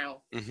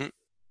eyebrow.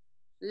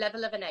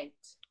 Level of an 8.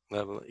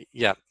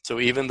 Yeah. So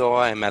even though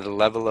I'm at a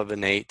level of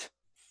an 8.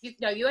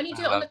 You only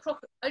do it on the crook.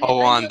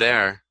 On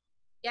there.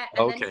 Yeah.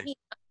 And then here,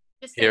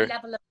 just say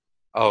level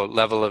of.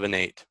 Level of an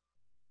 8.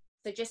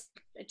 So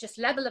just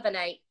level of an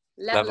 8.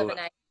 Level of an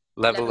 8.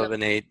 Level of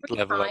an 8.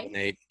 Level of an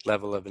 8.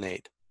 Level of an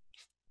 8.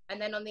 And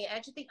then on the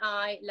edge of the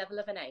eye, level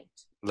of an 8.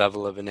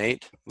 Level of an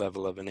 8.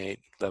 Level of an 8.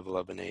 Level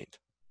of an 8.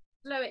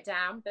 Slow it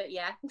down, but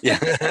yeah.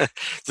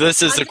 So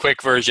this is a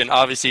quick version.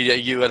 Obviously,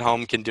 you at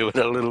home can do it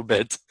a little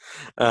bit.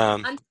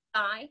 Under the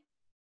eye.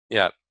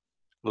 Yeah.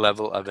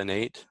 Level of an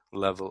 8.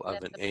 Level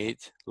of an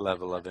 8.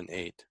 Level of an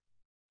 8.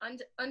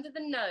 Under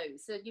the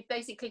nose. So you've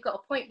basically got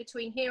a point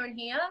between here and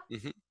here.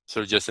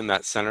 So just in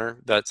that center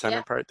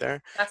part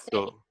there. That's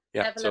so, it.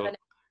 Yeah.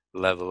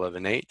 Level of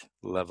an 8.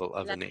 Level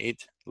of an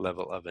 8.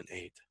 Level of an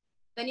 8.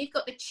 Then you've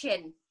got the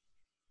chin.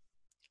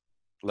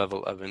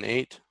 Level of an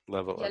 8.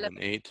 Level of an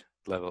 8.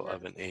 Level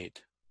of an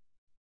 8.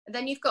 And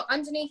then you've got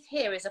underneath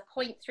here is a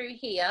point through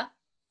here.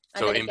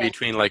 So in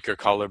between like your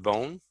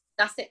collarbone?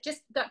 That's it.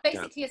 Just that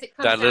basically as it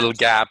comes that little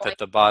gap at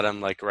the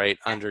bottom, like right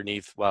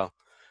underneath,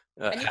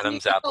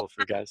 Adam's apple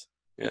for guys.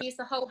 You can use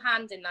the whole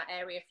hand in that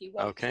area if you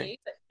want to.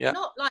 But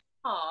not like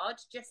hard,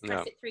 just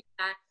press it through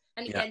there.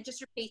 And again,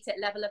 just repeat it,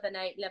 level of an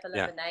 8, level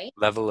of an 8.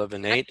 Level of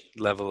an 8,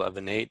 level of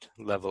an 8,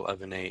 level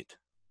of an 8.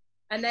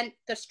 And then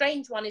the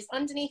strange one is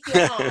underneath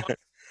your arm.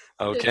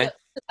 Okay.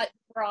 So like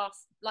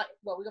brass,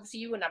 obviously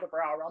you wouldn't have a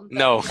bra on.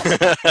 No.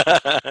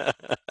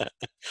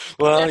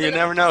 Well, you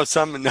never know.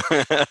 Some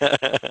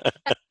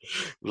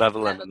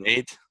level of an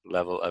 8,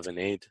 level of an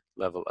 8,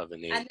 level of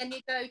an 8. And then you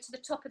go to the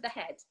top of the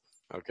head.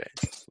 Okay.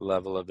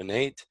 Level of an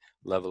 8,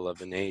 level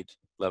of an 8,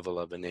 level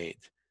of an 8.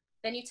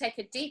 Then you take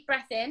a deep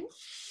breath in.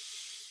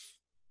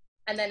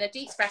 And then a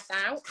deep breath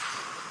out.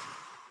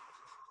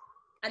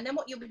 And then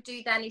what you would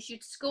do then is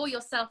you'd score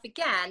yourself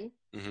again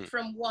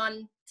from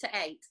 1 to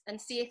 8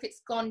 and see if it's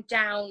gone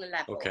down a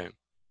level. Okay.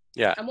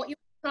 Yeah. And what you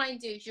try and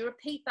do is you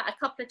repeat that a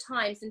couple of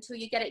times until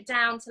you get it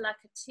down to like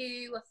a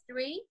 2 or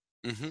 3.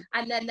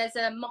 And then there's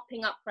a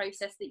mopping up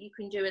process that you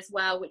can do as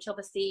well, which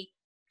obviously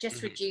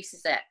just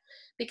reduces it.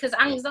 Because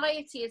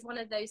anxiety is one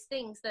of those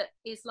things that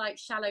is like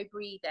shallow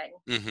breathing.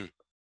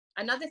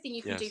 Another thing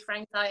you can do for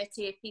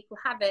anxiety, if people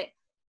have it,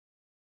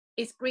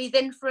 is breathe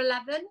in for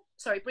 7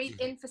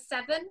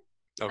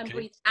 and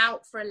breathe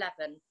out for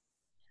 11,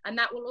 and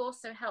that will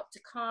also help to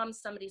calm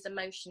somebody's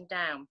emotion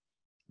down.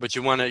 But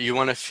you want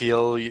to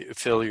fill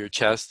your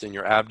chest and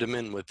your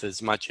abdomen with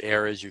as much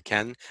air as you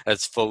can,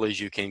 as full as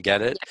you can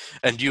get it.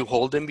 And do you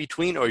hold in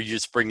between, or you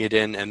just bring it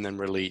in and then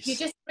release? You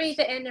just breathe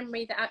it in and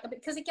breathe it out,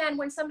 because again,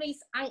 when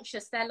somebody's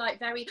anxious, they're like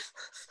very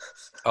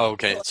so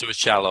it's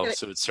shallow,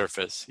 so it's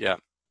surface.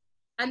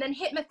 And then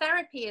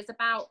hypnotherapy is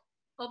about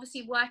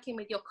obviously working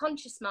with your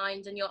conscious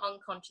mind and your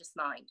unconscious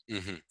mind.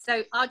 Mm-hmm.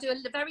 So I'll do a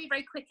very,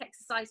 very quick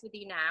exercise with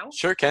you now.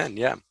 Sure can,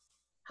 yeah.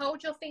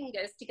 Hold your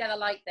fingers together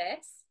like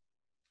this.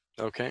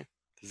 Okay,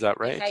 is that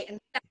right? Okay, and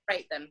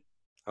separate them.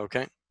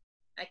 Okay.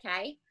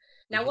 Okay.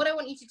 Now, what I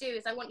want you to do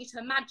is I want you to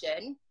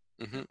imagine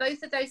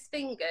both of those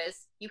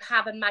fingers, you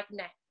have a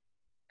magnet.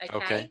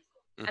 Okay.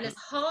 And as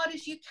hard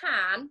as you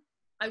can,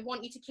 I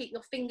want you to keep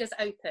your fingers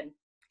open.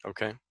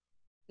 Okay.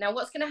 Now,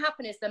 what's going to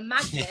happen is the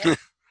magnet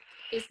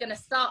is going to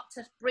start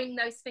to bring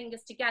those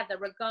fingers together,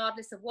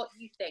 regardless of what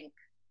you think.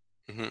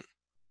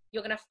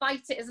 You're going to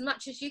fight it as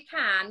much as you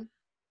can,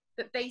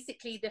 but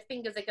basically the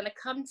fingers are going to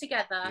come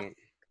together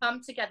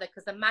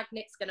because the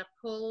magnet's going to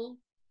pull,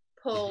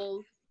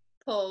 pull,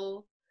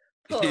 pull,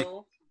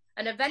 pull,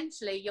 and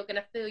eventually you're going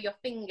to feel your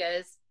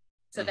fingers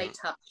so they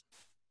touch.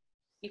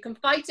 You can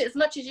fight it as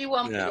much as you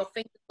want, but your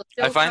fingers will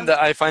still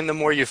I find the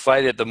more you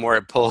fight it, the more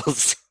it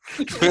pulls.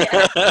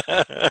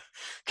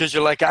 Because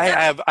you're like,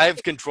 I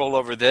have control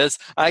over this.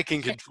 I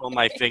can control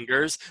my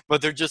fingers,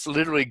 but they're just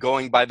literally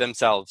going by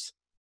themselves.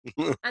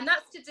 And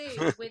that's to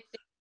do with the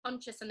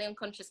conscious and the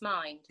unconscious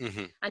mind.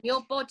 And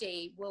your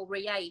body will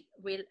react.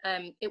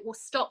 It will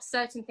stop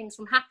certain things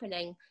from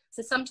happening.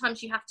 So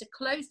sometimes you have to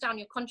close down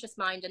your conscious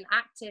mind and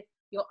active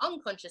your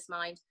unconscious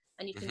mind,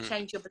 and you can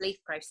change your belief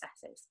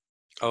processes.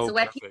 So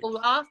where people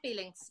are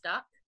feeling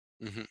stuck,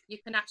 you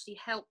can actually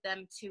help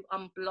them to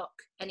unblock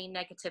any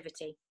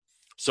negativity.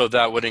 So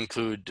that would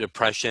include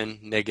depression,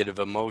 negative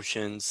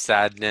emotions,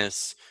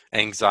 sadness,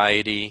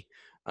 anxiety.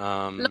 A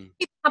lot of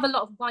people have a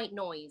lot of white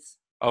noise.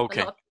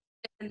 Okay. A lot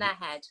of in their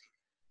head.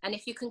 And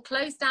if you can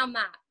close down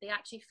that, they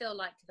actually feel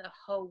like the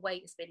whole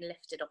weight has been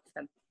lifted off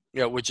them.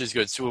 Yeah, which is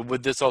good. So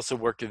would this also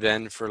work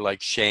then for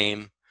like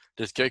shame?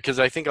 Because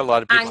I think a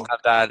lot of people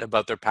have that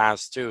about their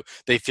past too.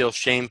 They feel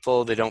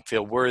shameful, they don't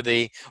feel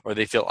worthy, or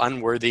they feel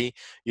unworthy.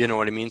 You know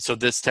what I mean? So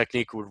this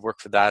technique would work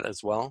for that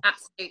as well?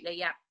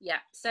 Absolutely, yeah.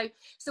 So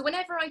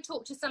whenever I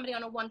talk to somebody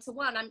on a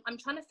one-to-one, I'm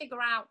trying to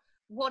figure out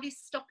what is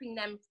stopping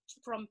them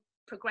from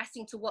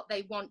progressing to what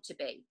they want to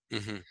be.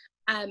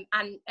 And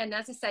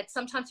as I said,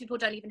 sometimes people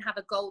don't even have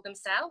a goal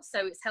themselves,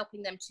 so it's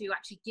helping them to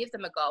actually give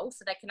them a goal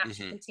so they can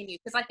actually continue.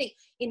 Because I think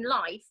in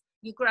life,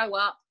 you grow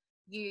up,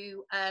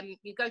 you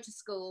go to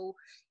school,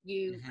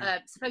 you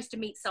supposed to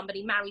meet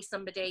somebody, marry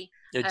somebody,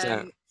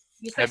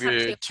 have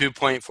your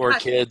 2.4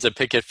 kids, a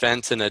picket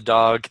fence, and a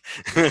dog.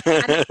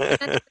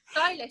 And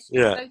stylish,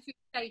 you go through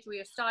the stage where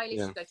you're stylish,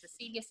 you go to a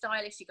senior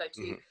stylist, you go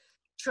to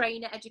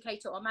trainer,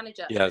 educator, or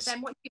manager. But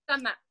then once you've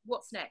done that,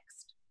 what's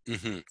next?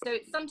 So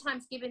it's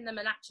sometimes giving them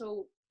an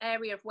actual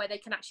area of where they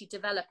can actually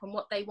develop and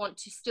what they want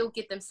to still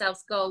give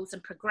themselves goals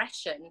and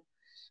progression,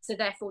 so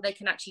therefore they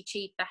can actually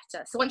achieve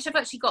better. So once you've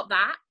actually got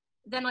that,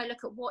 then I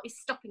look at what is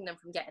stopping them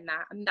from getting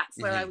that, and that's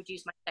where I would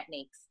use my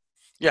techniques.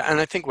 Yeah, and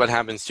I think what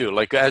happens too,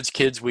 like as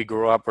kids, we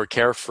grow up, we're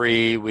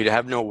carefree, we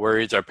have no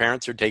worries, our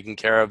parents are taking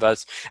care of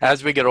us.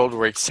 As we get older,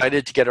 we're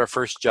excited to get our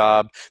first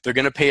job. They're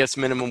going to pay us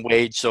minimum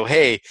wage, so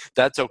hey,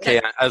 that's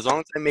okay, as long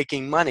as I'm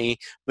making money.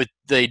 But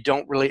they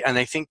don't really, and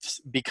I think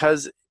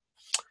because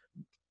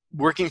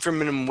working for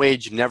minimum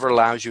wage never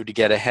allows you to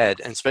get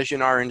ahead, and especially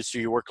in our industry,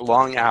 you work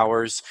long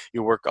hours,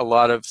 you work a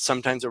lot of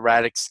sometimes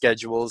erratic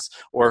schedules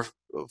or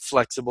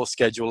flexible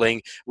scheduling,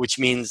 which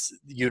means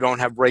you don't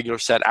have regular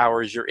set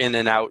hours. You're in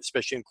and out,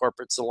 especially in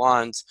corporate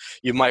salons.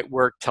 You might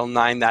work till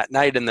 9 that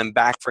night and then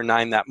back for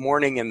 9 that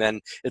morning, and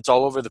then it's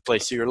all over the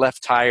place. So you're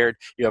left tired,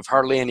 you have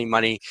hardly any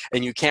money,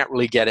 and you can't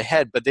really get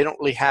ahead. But they don't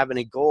really have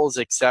any goals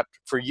except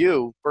for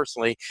you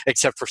personally,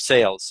 except for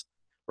sales.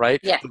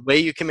 Right? Yeah. The way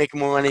you can make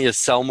more money is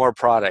sell more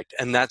product.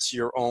 And that's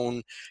your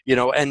own,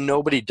 and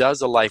nobody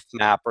does a life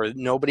map, or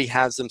nobody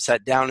has them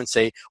set down and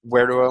say,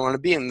 where do I want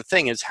to be? And the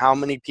thing is, how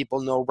many people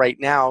know right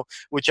now,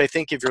 which I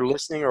think if you're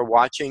listening or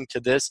watching to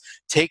this,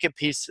 take a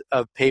piece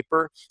of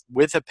paper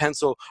with a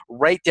pencil,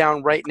 write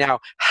down right now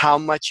how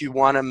much you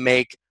want to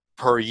make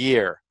per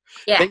year.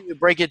 Yeah. Then you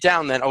break it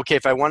down then, okay,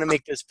 if I want to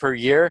make this per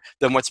year,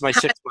 then what's my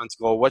 6 months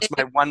goal? What's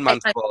my 1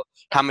 month goal?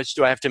 How much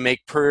do I have to make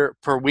per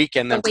week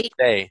and then per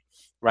day?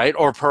 Right?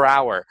 Or per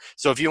hour.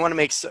 So if you want to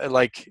make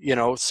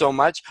so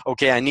much,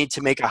 okay, I need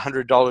to make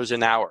 $100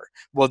 an hour.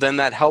 Well, then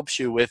that helps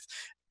you with,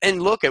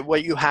 and look at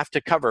what you have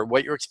to cover,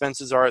 what your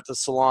expenses are at the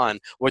salon,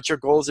 what your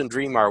goals and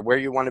dream are, where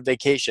you want to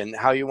vacation,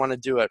 how you want to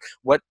do it,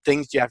 what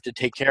things you have to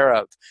take care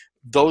of.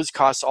 Those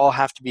costs all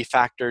have to be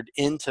factored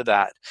into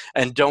that.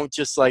 And don't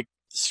just like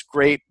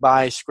scrape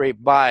by,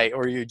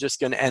 or you're just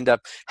going to end up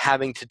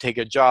having to take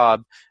a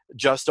job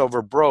just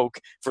over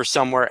broke for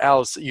somewhere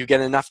else. You get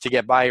enough to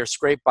get by or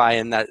scrape by,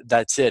 and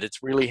that's it.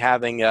 It's really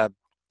having a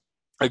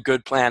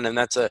good plan, and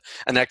that's an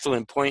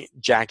excellent point,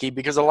 Jackie,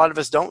 because a lot of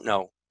us don't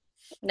know.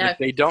 No.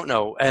 They don't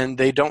know, and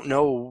they don't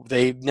know.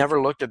 They've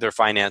never looked at their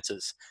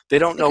finances. They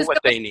don't know what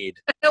they need.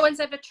 No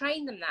one's ever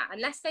trained them that,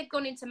 unless they've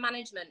gone into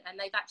management and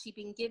they've actually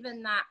been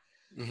given that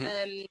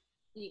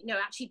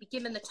actually be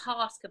given the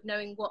task of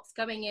knowing what's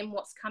going in,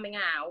 what's coming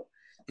out.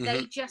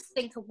 They just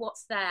think of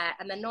what's there,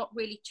 and they're not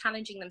really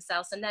challenging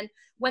themselves. And then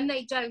when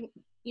they don't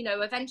you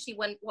know, eventually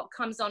when what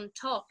comes on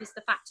top is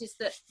the fact is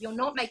that you're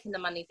not making the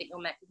money that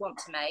want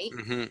to make.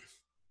 Mm-hmm.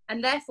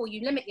 And therefore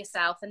you limit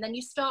yourself, and then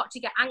you start to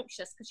get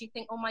anxious because you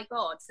think, oh my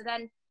God. So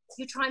then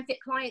you try and fit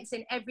clients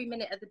in every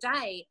minute of the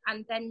day,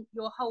 and then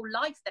your whole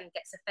life then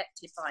gets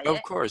affected by it.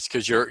 Of course,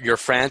 because you're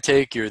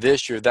frantic, you're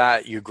this, you're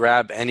that, you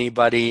grab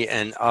anybody,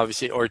 and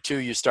obviously, or two,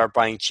 you start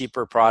buying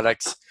cheaper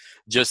products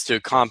just to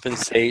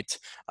compensate,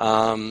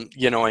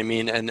 you know what I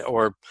mean, and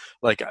or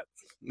like,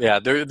 yeah,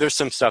 there's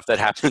some stuff that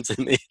happens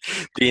in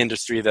the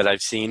industry that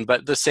I've seen,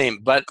 but the same.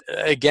 But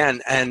again,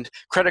 and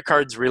credit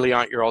cards really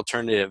aren't your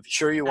alternative.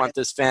 Sure, you want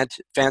this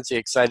fancy,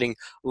 exciting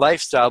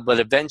lifestyle, but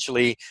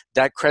eventually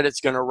that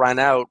credit's going to run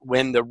out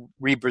when the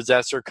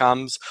repossessor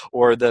comes,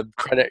 or the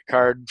credit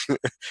card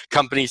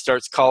company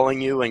starts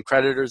calling you and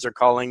creditors are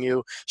calling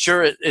you.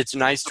 Sure, it's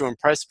nice to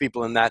impress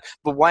people in that,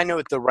 but why know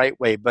it the right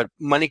way? But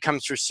money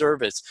comes through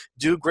service.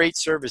 Do great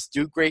service,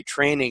 do great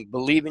training,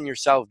 believe in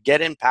yourself,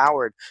 get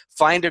empowered,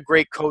 find a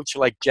great coach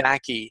like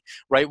Jackie,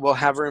 right? We'll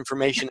have her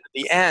information at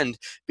the end,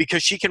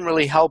 because she can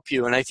really help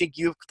you. And I think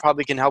you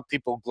probably can help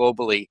people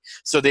globally,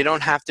 so they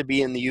don't have to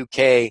be in the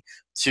UK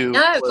to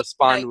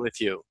correspond with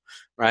you,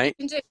 right?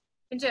 You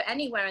can do it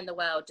anywhere in the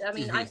world. I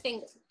mean, I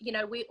think, you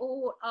know, we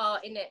all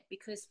are in it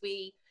because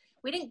we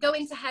didn't go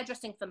into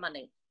hairdressing for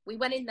money. We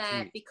went in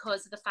there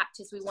because the fact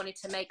is we wanted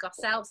to make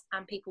ourselves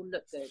and people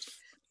look good.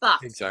 But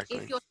if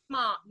you're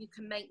smart, you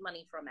can make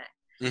money from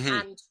it.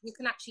 And you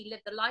can actually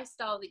live the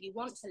lifestyle that you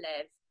want to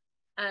live.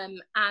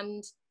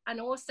 And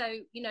also,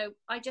 you know,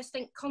 I just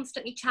think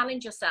constantly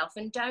challenge yourself,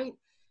 and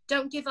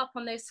don't give up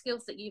on those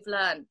skills that you've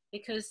learned,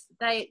 because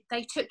they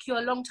took you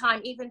a long time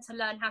even to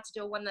learn how to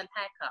do a one-length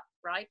haircut,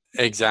 right?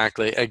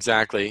 Exactly.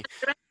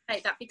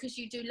 That because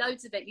you do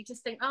loads of it, you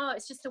just think, oh,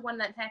 it's just a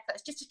one-length haircut,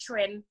 it's just a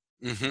trim.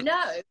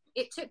 No,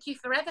 it took you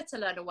forever to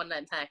learn a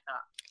one-length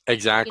haircut.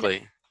 Exactly. You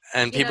know?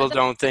 And people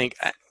don't think,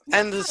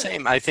 and the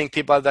same, I think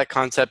people have that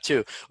concept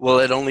too. Well,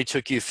 it only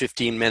took you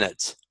 15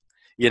 minutes,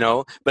 you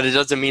know, but it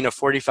doesn't mean a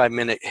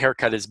 45-minute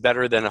haircut is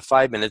better than a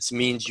 5 minutes. It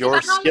means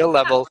your skill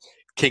level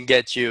can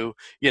get you,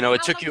 you know,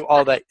 it took you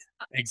all that.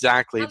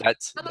 Exactly.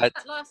 That's that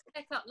last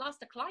haircut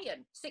last a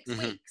client 6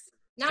 weeks.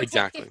 Now take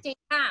 £15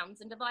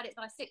 and divide it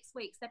by 6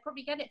 weeks. They're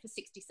probably getting it for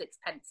 66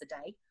 pence a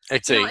day.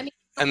 Exactly. You know what I mean?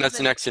 And that's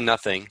next to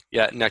nothing.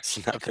 Yeah, next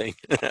to nothing.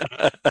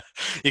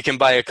 You can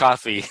buy a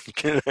coffee.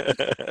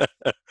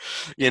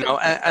 You know,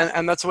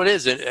 and that's what it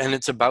is. And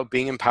it's about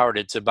being empowered.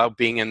 It's about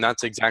being, and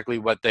that's exactly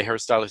what the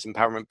Hairstylist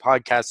Empowerment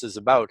Podcast is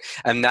about.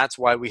 And that's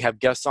why we have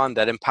guests on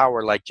that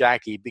empower, like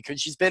Jackie,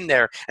 because she's been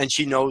there and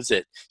she knows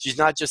it. She's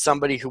not just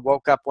somebody who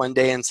woke up one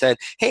day and said,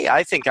 hey,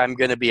 I think I'm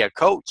going to be a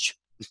coach.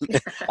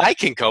 I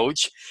can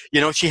coach. You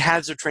know, she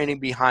has her training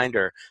behind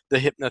her, the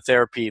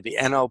hypnotherapy, the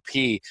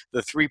NLP,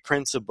 the 3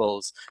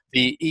 principles,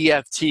 the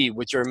EFT,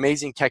 which are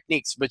amazing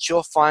techniques, but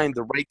she'll find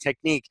the right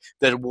technique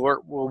that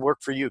will work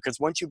for you. Because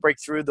once you break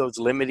through those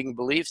limiting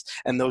beliefs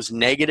and those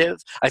negative,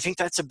 I think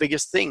that's the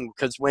biggest thing.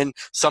 Because when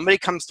somebody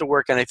comes to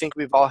work, and I think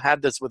we've all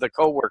had this with a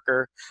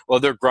coworker, well,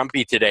 they're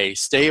grumpy today,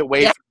 stay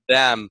away from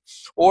them.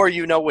 Or,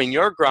 you know, when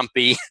you're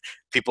grumpy,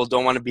 people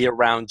don't want to be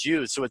around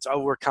you. So it's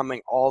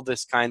overcoming all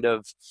this kind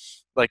of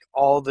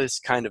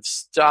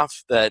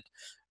stuff that,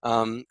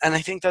 and I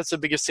think that's the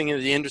biggest thing in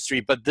the industry.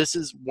 But this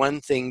is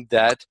one thing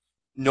that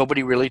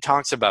nobody really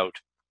talks about,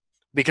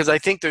 because I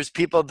think there's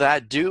people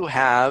that do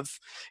have,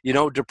 you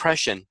know,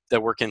 depression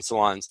that work in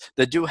salons,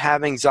 that do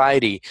have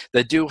anxiety,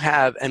 that do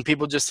have, and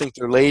people just think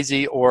they're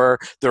lazy or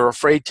they're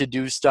afraid to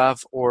do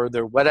stuff or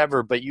they're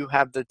whatever, but you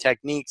have the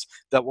techniques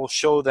that will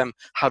show them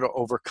how to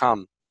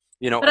overcome,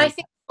 you know. But I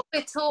think what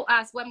we're taught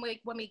as when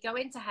we go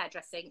into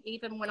hairdressing,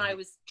 even when I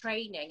was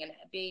training and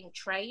being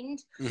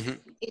trained,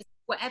 is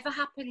whatever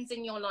happens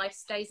in your life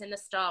stays in the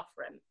staff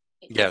room.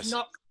 It does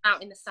not come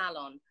out in the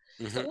salon.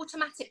 So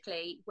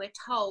automatically we're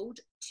told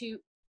to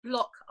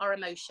block our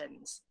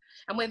emotions,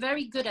 and we're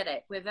very good at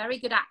it. We're very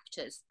good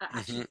actors at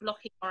actually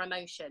blocking our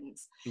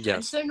emotions.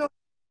 And sooner or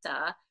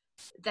later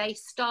they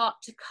start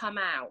to come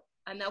out,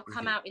 and they'll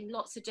come out in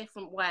lots of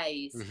different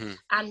ways.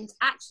 And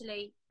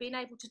actually being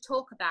able to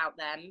talk about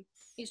them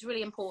is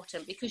really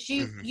important, because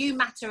you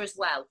matter as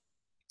well.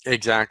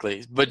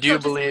 Exactly. But do you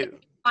believe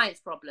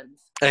clients' problems?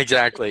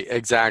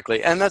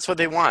 Exactly. And that's what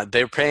they want.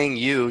 They're paying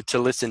you to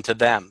listen to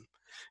them.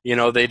 You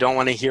know, they don't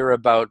want to hear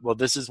about, well,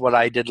 this is what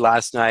I did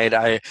last night.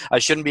 I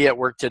shouldn't be at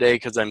work today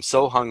because I'm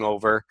so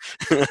hungover.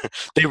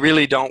 They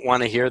really don't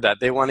want to hear that.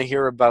 They want to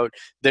hear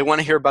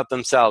about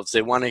themselves.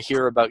 They want to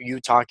hear about you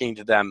talking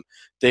to them.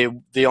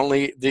 The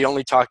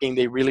only talking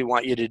they really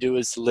want you to do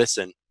is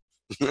listen.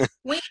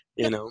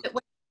 You know,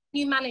 when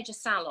you manage a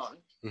salon,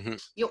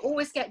 you'll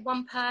always get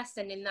one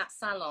person in that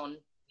salon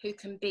who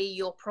can be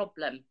your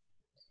problem.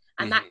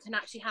 And that can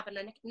actually have a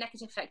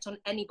negative effect on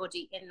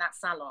anybody in that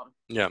salon.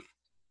 Yeah.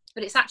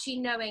 But it's actually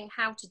knowing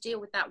how to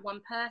deal with that one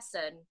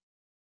person,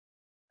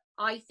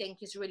 I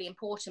think, is really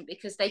important,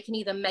 because they can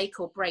either make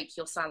or break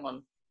your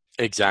salon.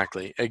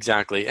 Exactly.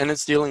 And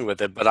it's dealing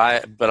with it. But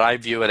I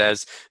view it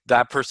as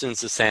that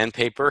person's the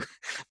sandpaper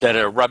that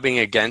are rubbing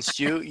against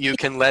you. You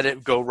can let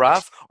it go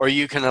rough, or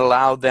you can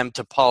allow them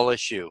to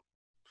polish you.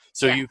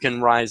 so you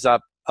can rise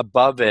up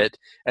above it,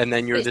 and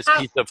then you're this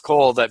piece of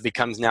coal that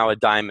becomes now a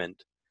diamond,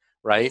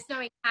 right? It's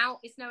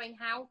knowing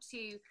how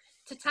to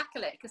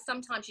tackle it, because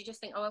sometimes you just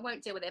think, oh, I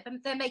won't deal with it, but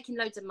they're making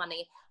loads of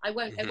money, I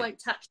won't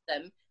touch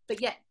them,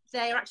 but yet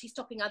they're actually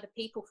stopping other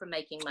people from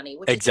making money,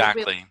 which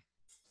exactly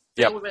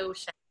is a real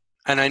shame.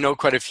 And I know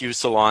quite a few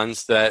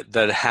salons that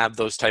have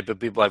those type of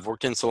people. I've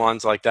worked in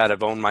salons like that.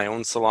 I've owned my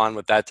own salon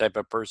with that type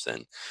of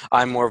person.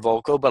 I'm more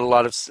vocal, but a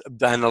lot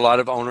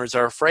of owners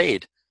are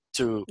afraid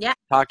to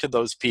talk to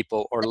those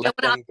people or let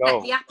them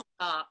go. The apple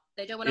cart.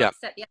 They don't want to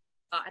upset the apple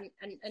cart,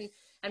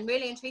 and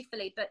really and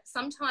truthfully, but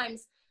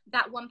sometimes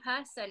that one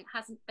person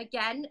has,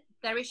 again,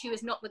 their issue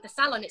is not with the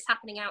salon, it's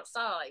happening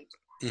outside.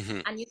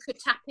 And you could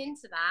tap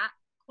into that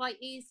quite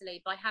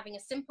easily by having a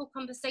simple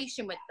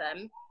conversation with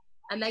them,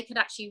 and they could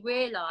actually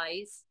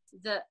realize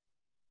that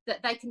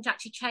they can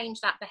actually change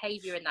that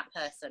behavior in that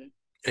person.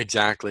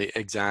 Exactly.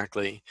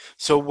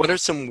 So what are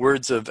some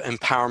words of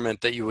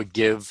empowerment that you would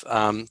give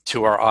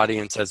to our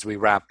audience as we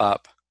wrap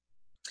up?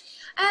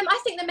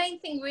 I think the main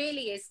thing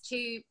really is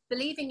to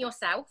believe in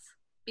yourself,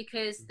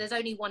 because there's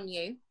only one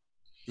you.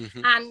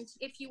 And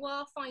if you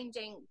are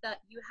finding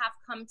that you have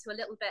come to a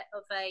little bit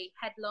of a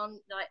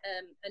headlong, like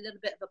a little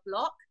bit of a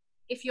block,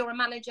 if you're a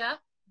manager,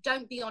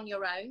 don't be on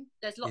your own.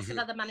 There's lots of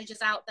other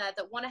managers out there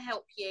that want to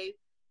help you.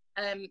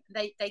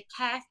 They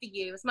care for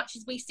you as much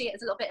as we see it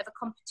as a little bit of a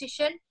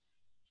competition.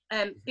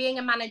 Being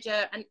a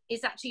manager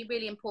is actually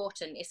really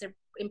important. It's an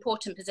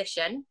important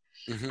position.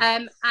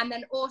 And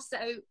then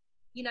also,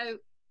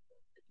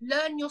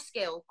 learn your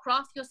skill,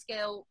 craft your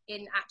skill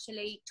in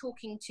actually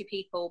talking to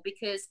people,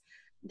 because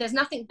there's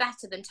nothing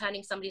better than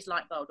turning somebody's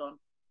light bulb on.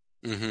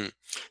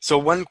 So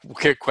one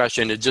quick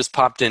question, it just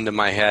popped into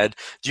my head.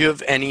 Do you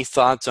have any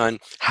thoughts on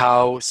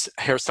how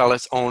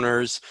hairstylist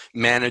owners,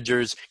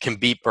 managers can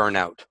beat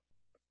burnout?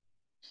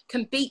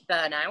 Can beat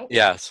burnout?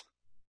 Yes.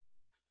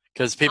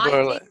 Because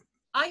people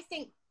I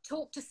think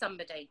talk to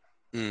somebody.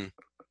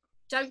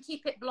 Don't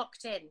keep it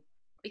blocked in,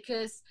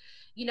 because,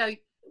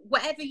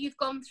 whatever you've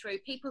gone through,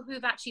 people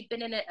who've actually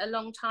been in it a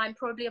long time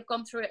probably have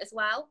gone through it as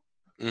well.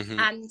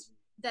 And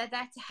they're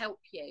there to help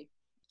you.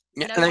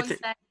 No one's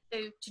there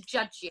to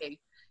judge you.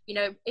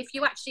 If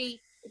you actually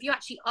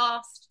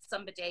asked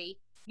somebody,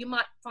 you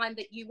might find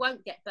that you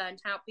won't get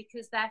burnt out,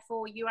 because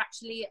therefore you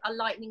actually are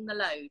lightening the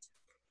load.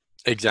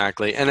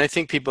 Exactly. And I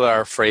think people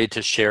are afraid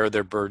to share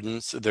their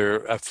burdens.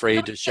 They're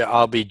afraid to share,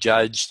 I'll be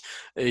judged.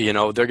 They're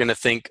going to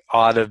think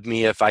odd of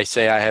me if I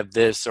say I have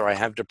this, or I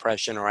have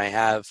depression, or I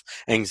have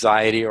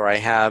anxiety, or I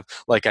have,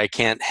 I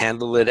can't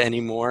handle it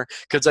anymore.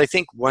 Because I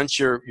think once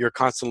you're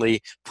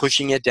constantly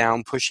pushing it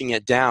down,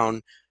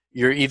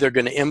 you're either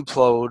going to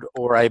implode,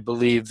 or I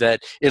believe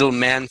that it'll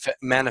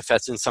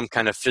manifest in some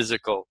kind of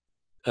physical,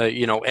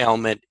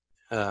 ailment.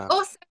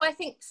 Also, I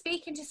think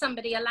speaking to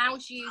somebody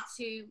allows you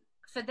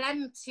for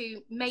them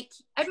to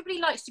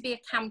everybody likes to be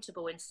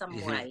accountable in some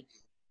way.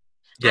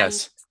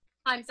 Yes.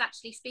 And sometimes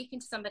actually speaking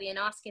to somebody and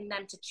asking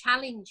them to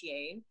challenge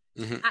you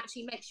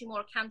actually makes you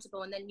more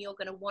accountable, and then you're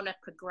going to want to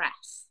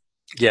progress.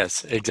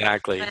 Yes,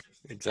 exactly. And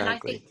I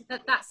think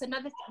that's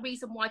another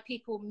reason why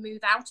people move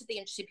out of the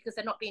industry, because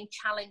they're not being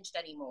challenged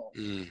anymore.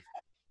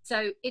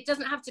 So it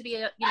doesn't have to be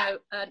an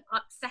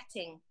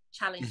upsetting,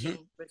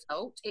 challenging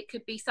result. It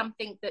could be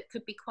something that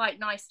could be quite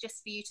nice,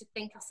 just for you to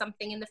think of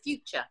something in the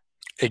future.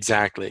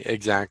 Exactly.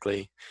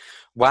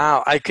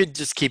 Wow, I could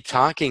just keep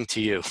talking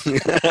to you.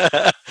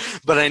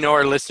 But I know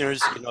our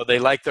listeners, they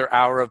like their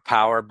hour of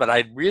power, but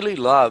I'd really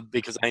love,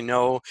 because I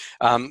know,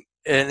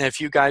 and if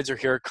you guys are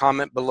here,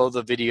 comment below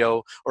the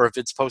video, or if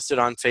it's posted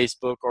on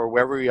Facebook or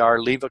wherever we are,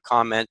 leave a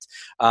comment.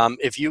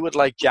 If you would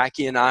like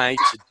Jackie and I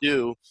to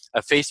do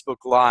a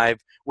Facebook Live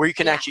where you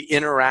can actually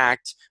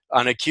interact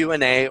on a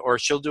Q&A, or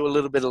she'll do a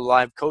little bit of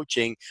live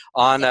coaching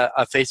on a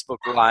Facebook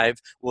Live.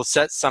 We'll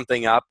set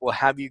something up. We'll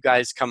have you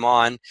guys come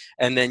on,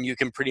 and then you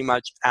can pretty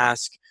much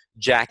ask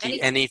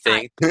Jackie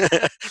anything.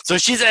 So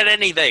she said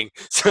anything.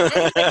 So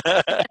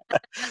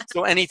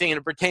anything, and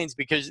it pertains,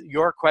 because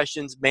your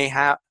questions may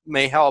help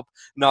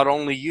not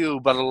only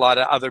you, but a lot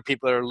of other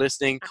people that are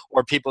listening,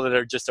 or people that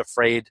are just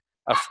afraid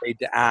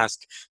to ask.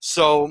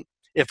 So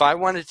if I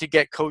wanted to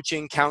get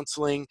coaching,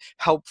 counseling,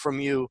 help from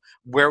you,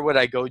 where would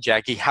I go,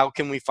 Jackie? How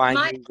can we find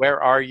you?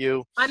 Where are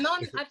you? I've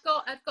got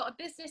a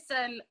business.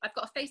 I've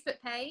got a Facebook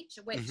page,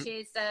 which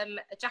is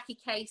Jackie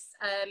Case.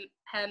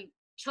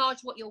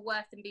 Charge what you're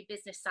worth and be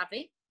business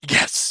savvy.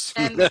 Yes.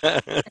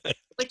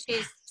 Which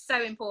is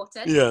so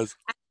important. Yes.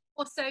 And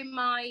also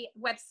my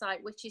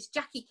website, which is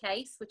Jackie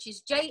Case, which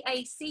is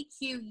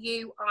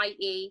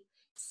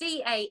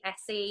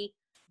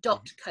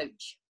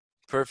JACQUIECASE.coach.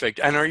 Perfect.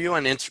 And are you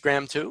on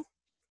Instagram too?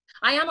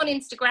 I am on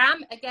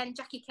Instagram, again,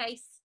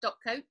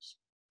 JackieCase.coach.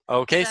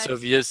 Okay, so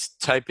if you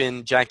just type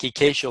in Jackie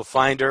Case, you'll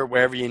find her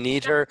wherever you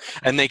need her,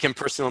 and they can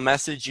personal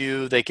message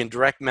you, they can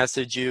direct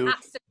message you,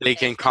 Absolutely. They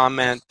can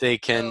comment, they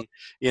can,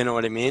 you know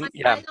what I mean?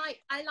 I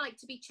like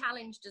to be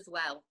challenged as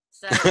well.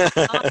 So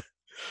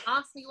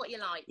Ask me what you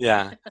like.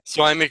 Yeah.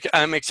 So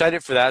I'm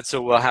excited for that.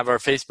 So we'll have our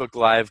Facebook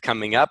Live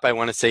coming up. I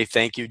want to say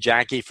thank you,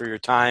 Jackie, for your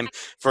time,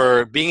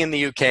 for being in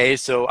the UK.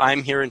 So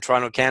I'm here in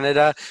Toronto,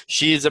 Canada.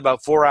 She's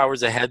about 4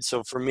 hours ahead.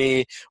 So for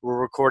me, we're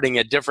recording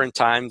at different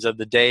times of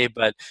the day,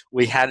 but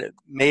we had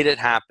made it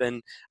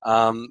happen.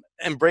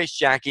 Embrace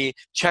Jackie.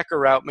 Check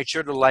her out. Make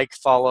sure to like,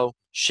 follow,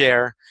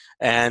 share,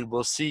 and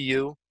we'll see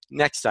you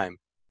next time.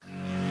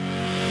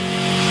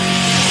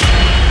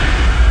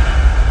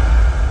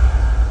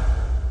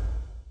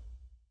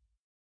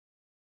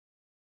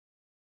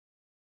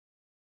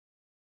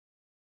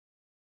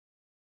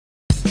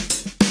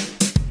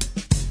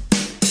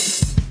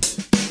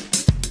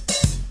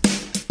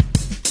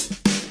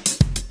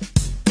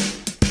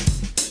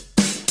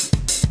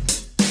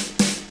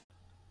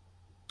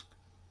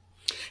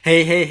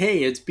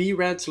 Hey, it's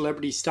B-Rad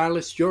Celebrity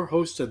Stylist, your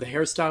host of the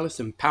Hairstylist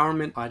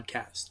Empowerment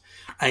Podcast.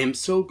 I am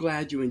so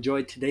glad you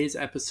enjoyed today's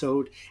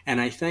episode, and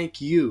I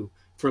thank you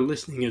for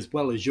listening as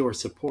well as your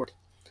support.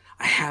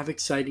 I have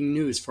exciting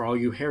news for all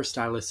you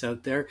hairstylists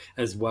out there,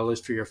 as well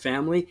as for your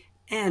family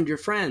and your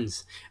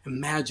friends.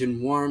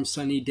 Imagine warm,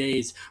 sunny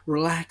days,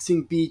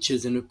 relaxing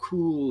beaches, and a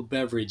cool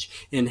beverage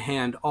in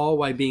hand, all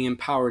while being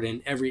empowered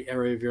in every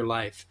area of your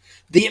life.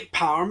 The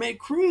Empowerment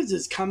Cruise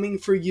is coming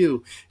for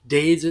you.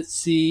 Days at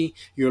sea,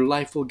 your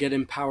life will get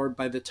empowered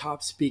by the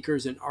top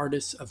speakers and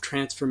artists of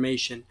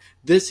transformation.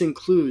 This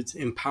includes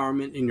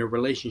empowerment in your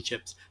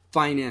relationships,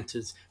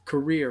 finances,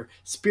 career,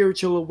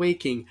 spiritual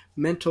awakening,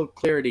 mental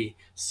clarity,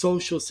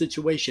 social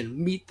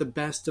situation, meet the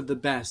best of the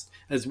best,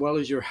 as well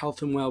as your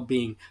health and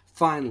well-being.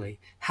 Finally,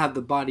 have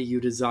the body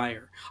you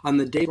desire. On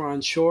the day we're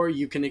on shore,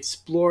 you can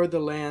explore the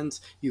lands,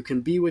 you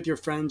can be with your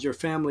friends, your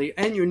family,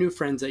 and your new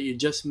friends that you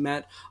just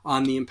met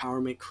on the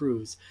Empowerment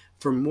Cruise.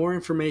 For more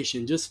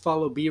information, just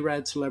follow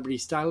B-Rad Celebrity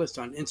Stylist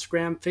on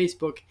Instagram,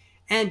 Facebook,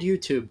 and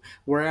YouTube,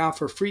 where I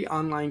offer free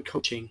online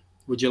coaching.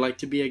 Would you like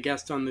to be a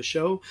guest on the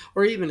show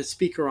or even a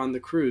speaker on the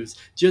cruise?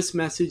 Just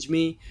message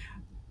me.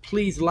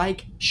 Please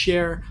like,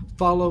 share,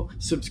 follow,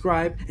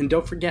 subscribe, and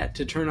don't forget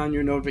to turn on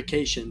your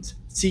notifications.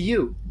 See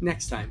you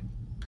next time.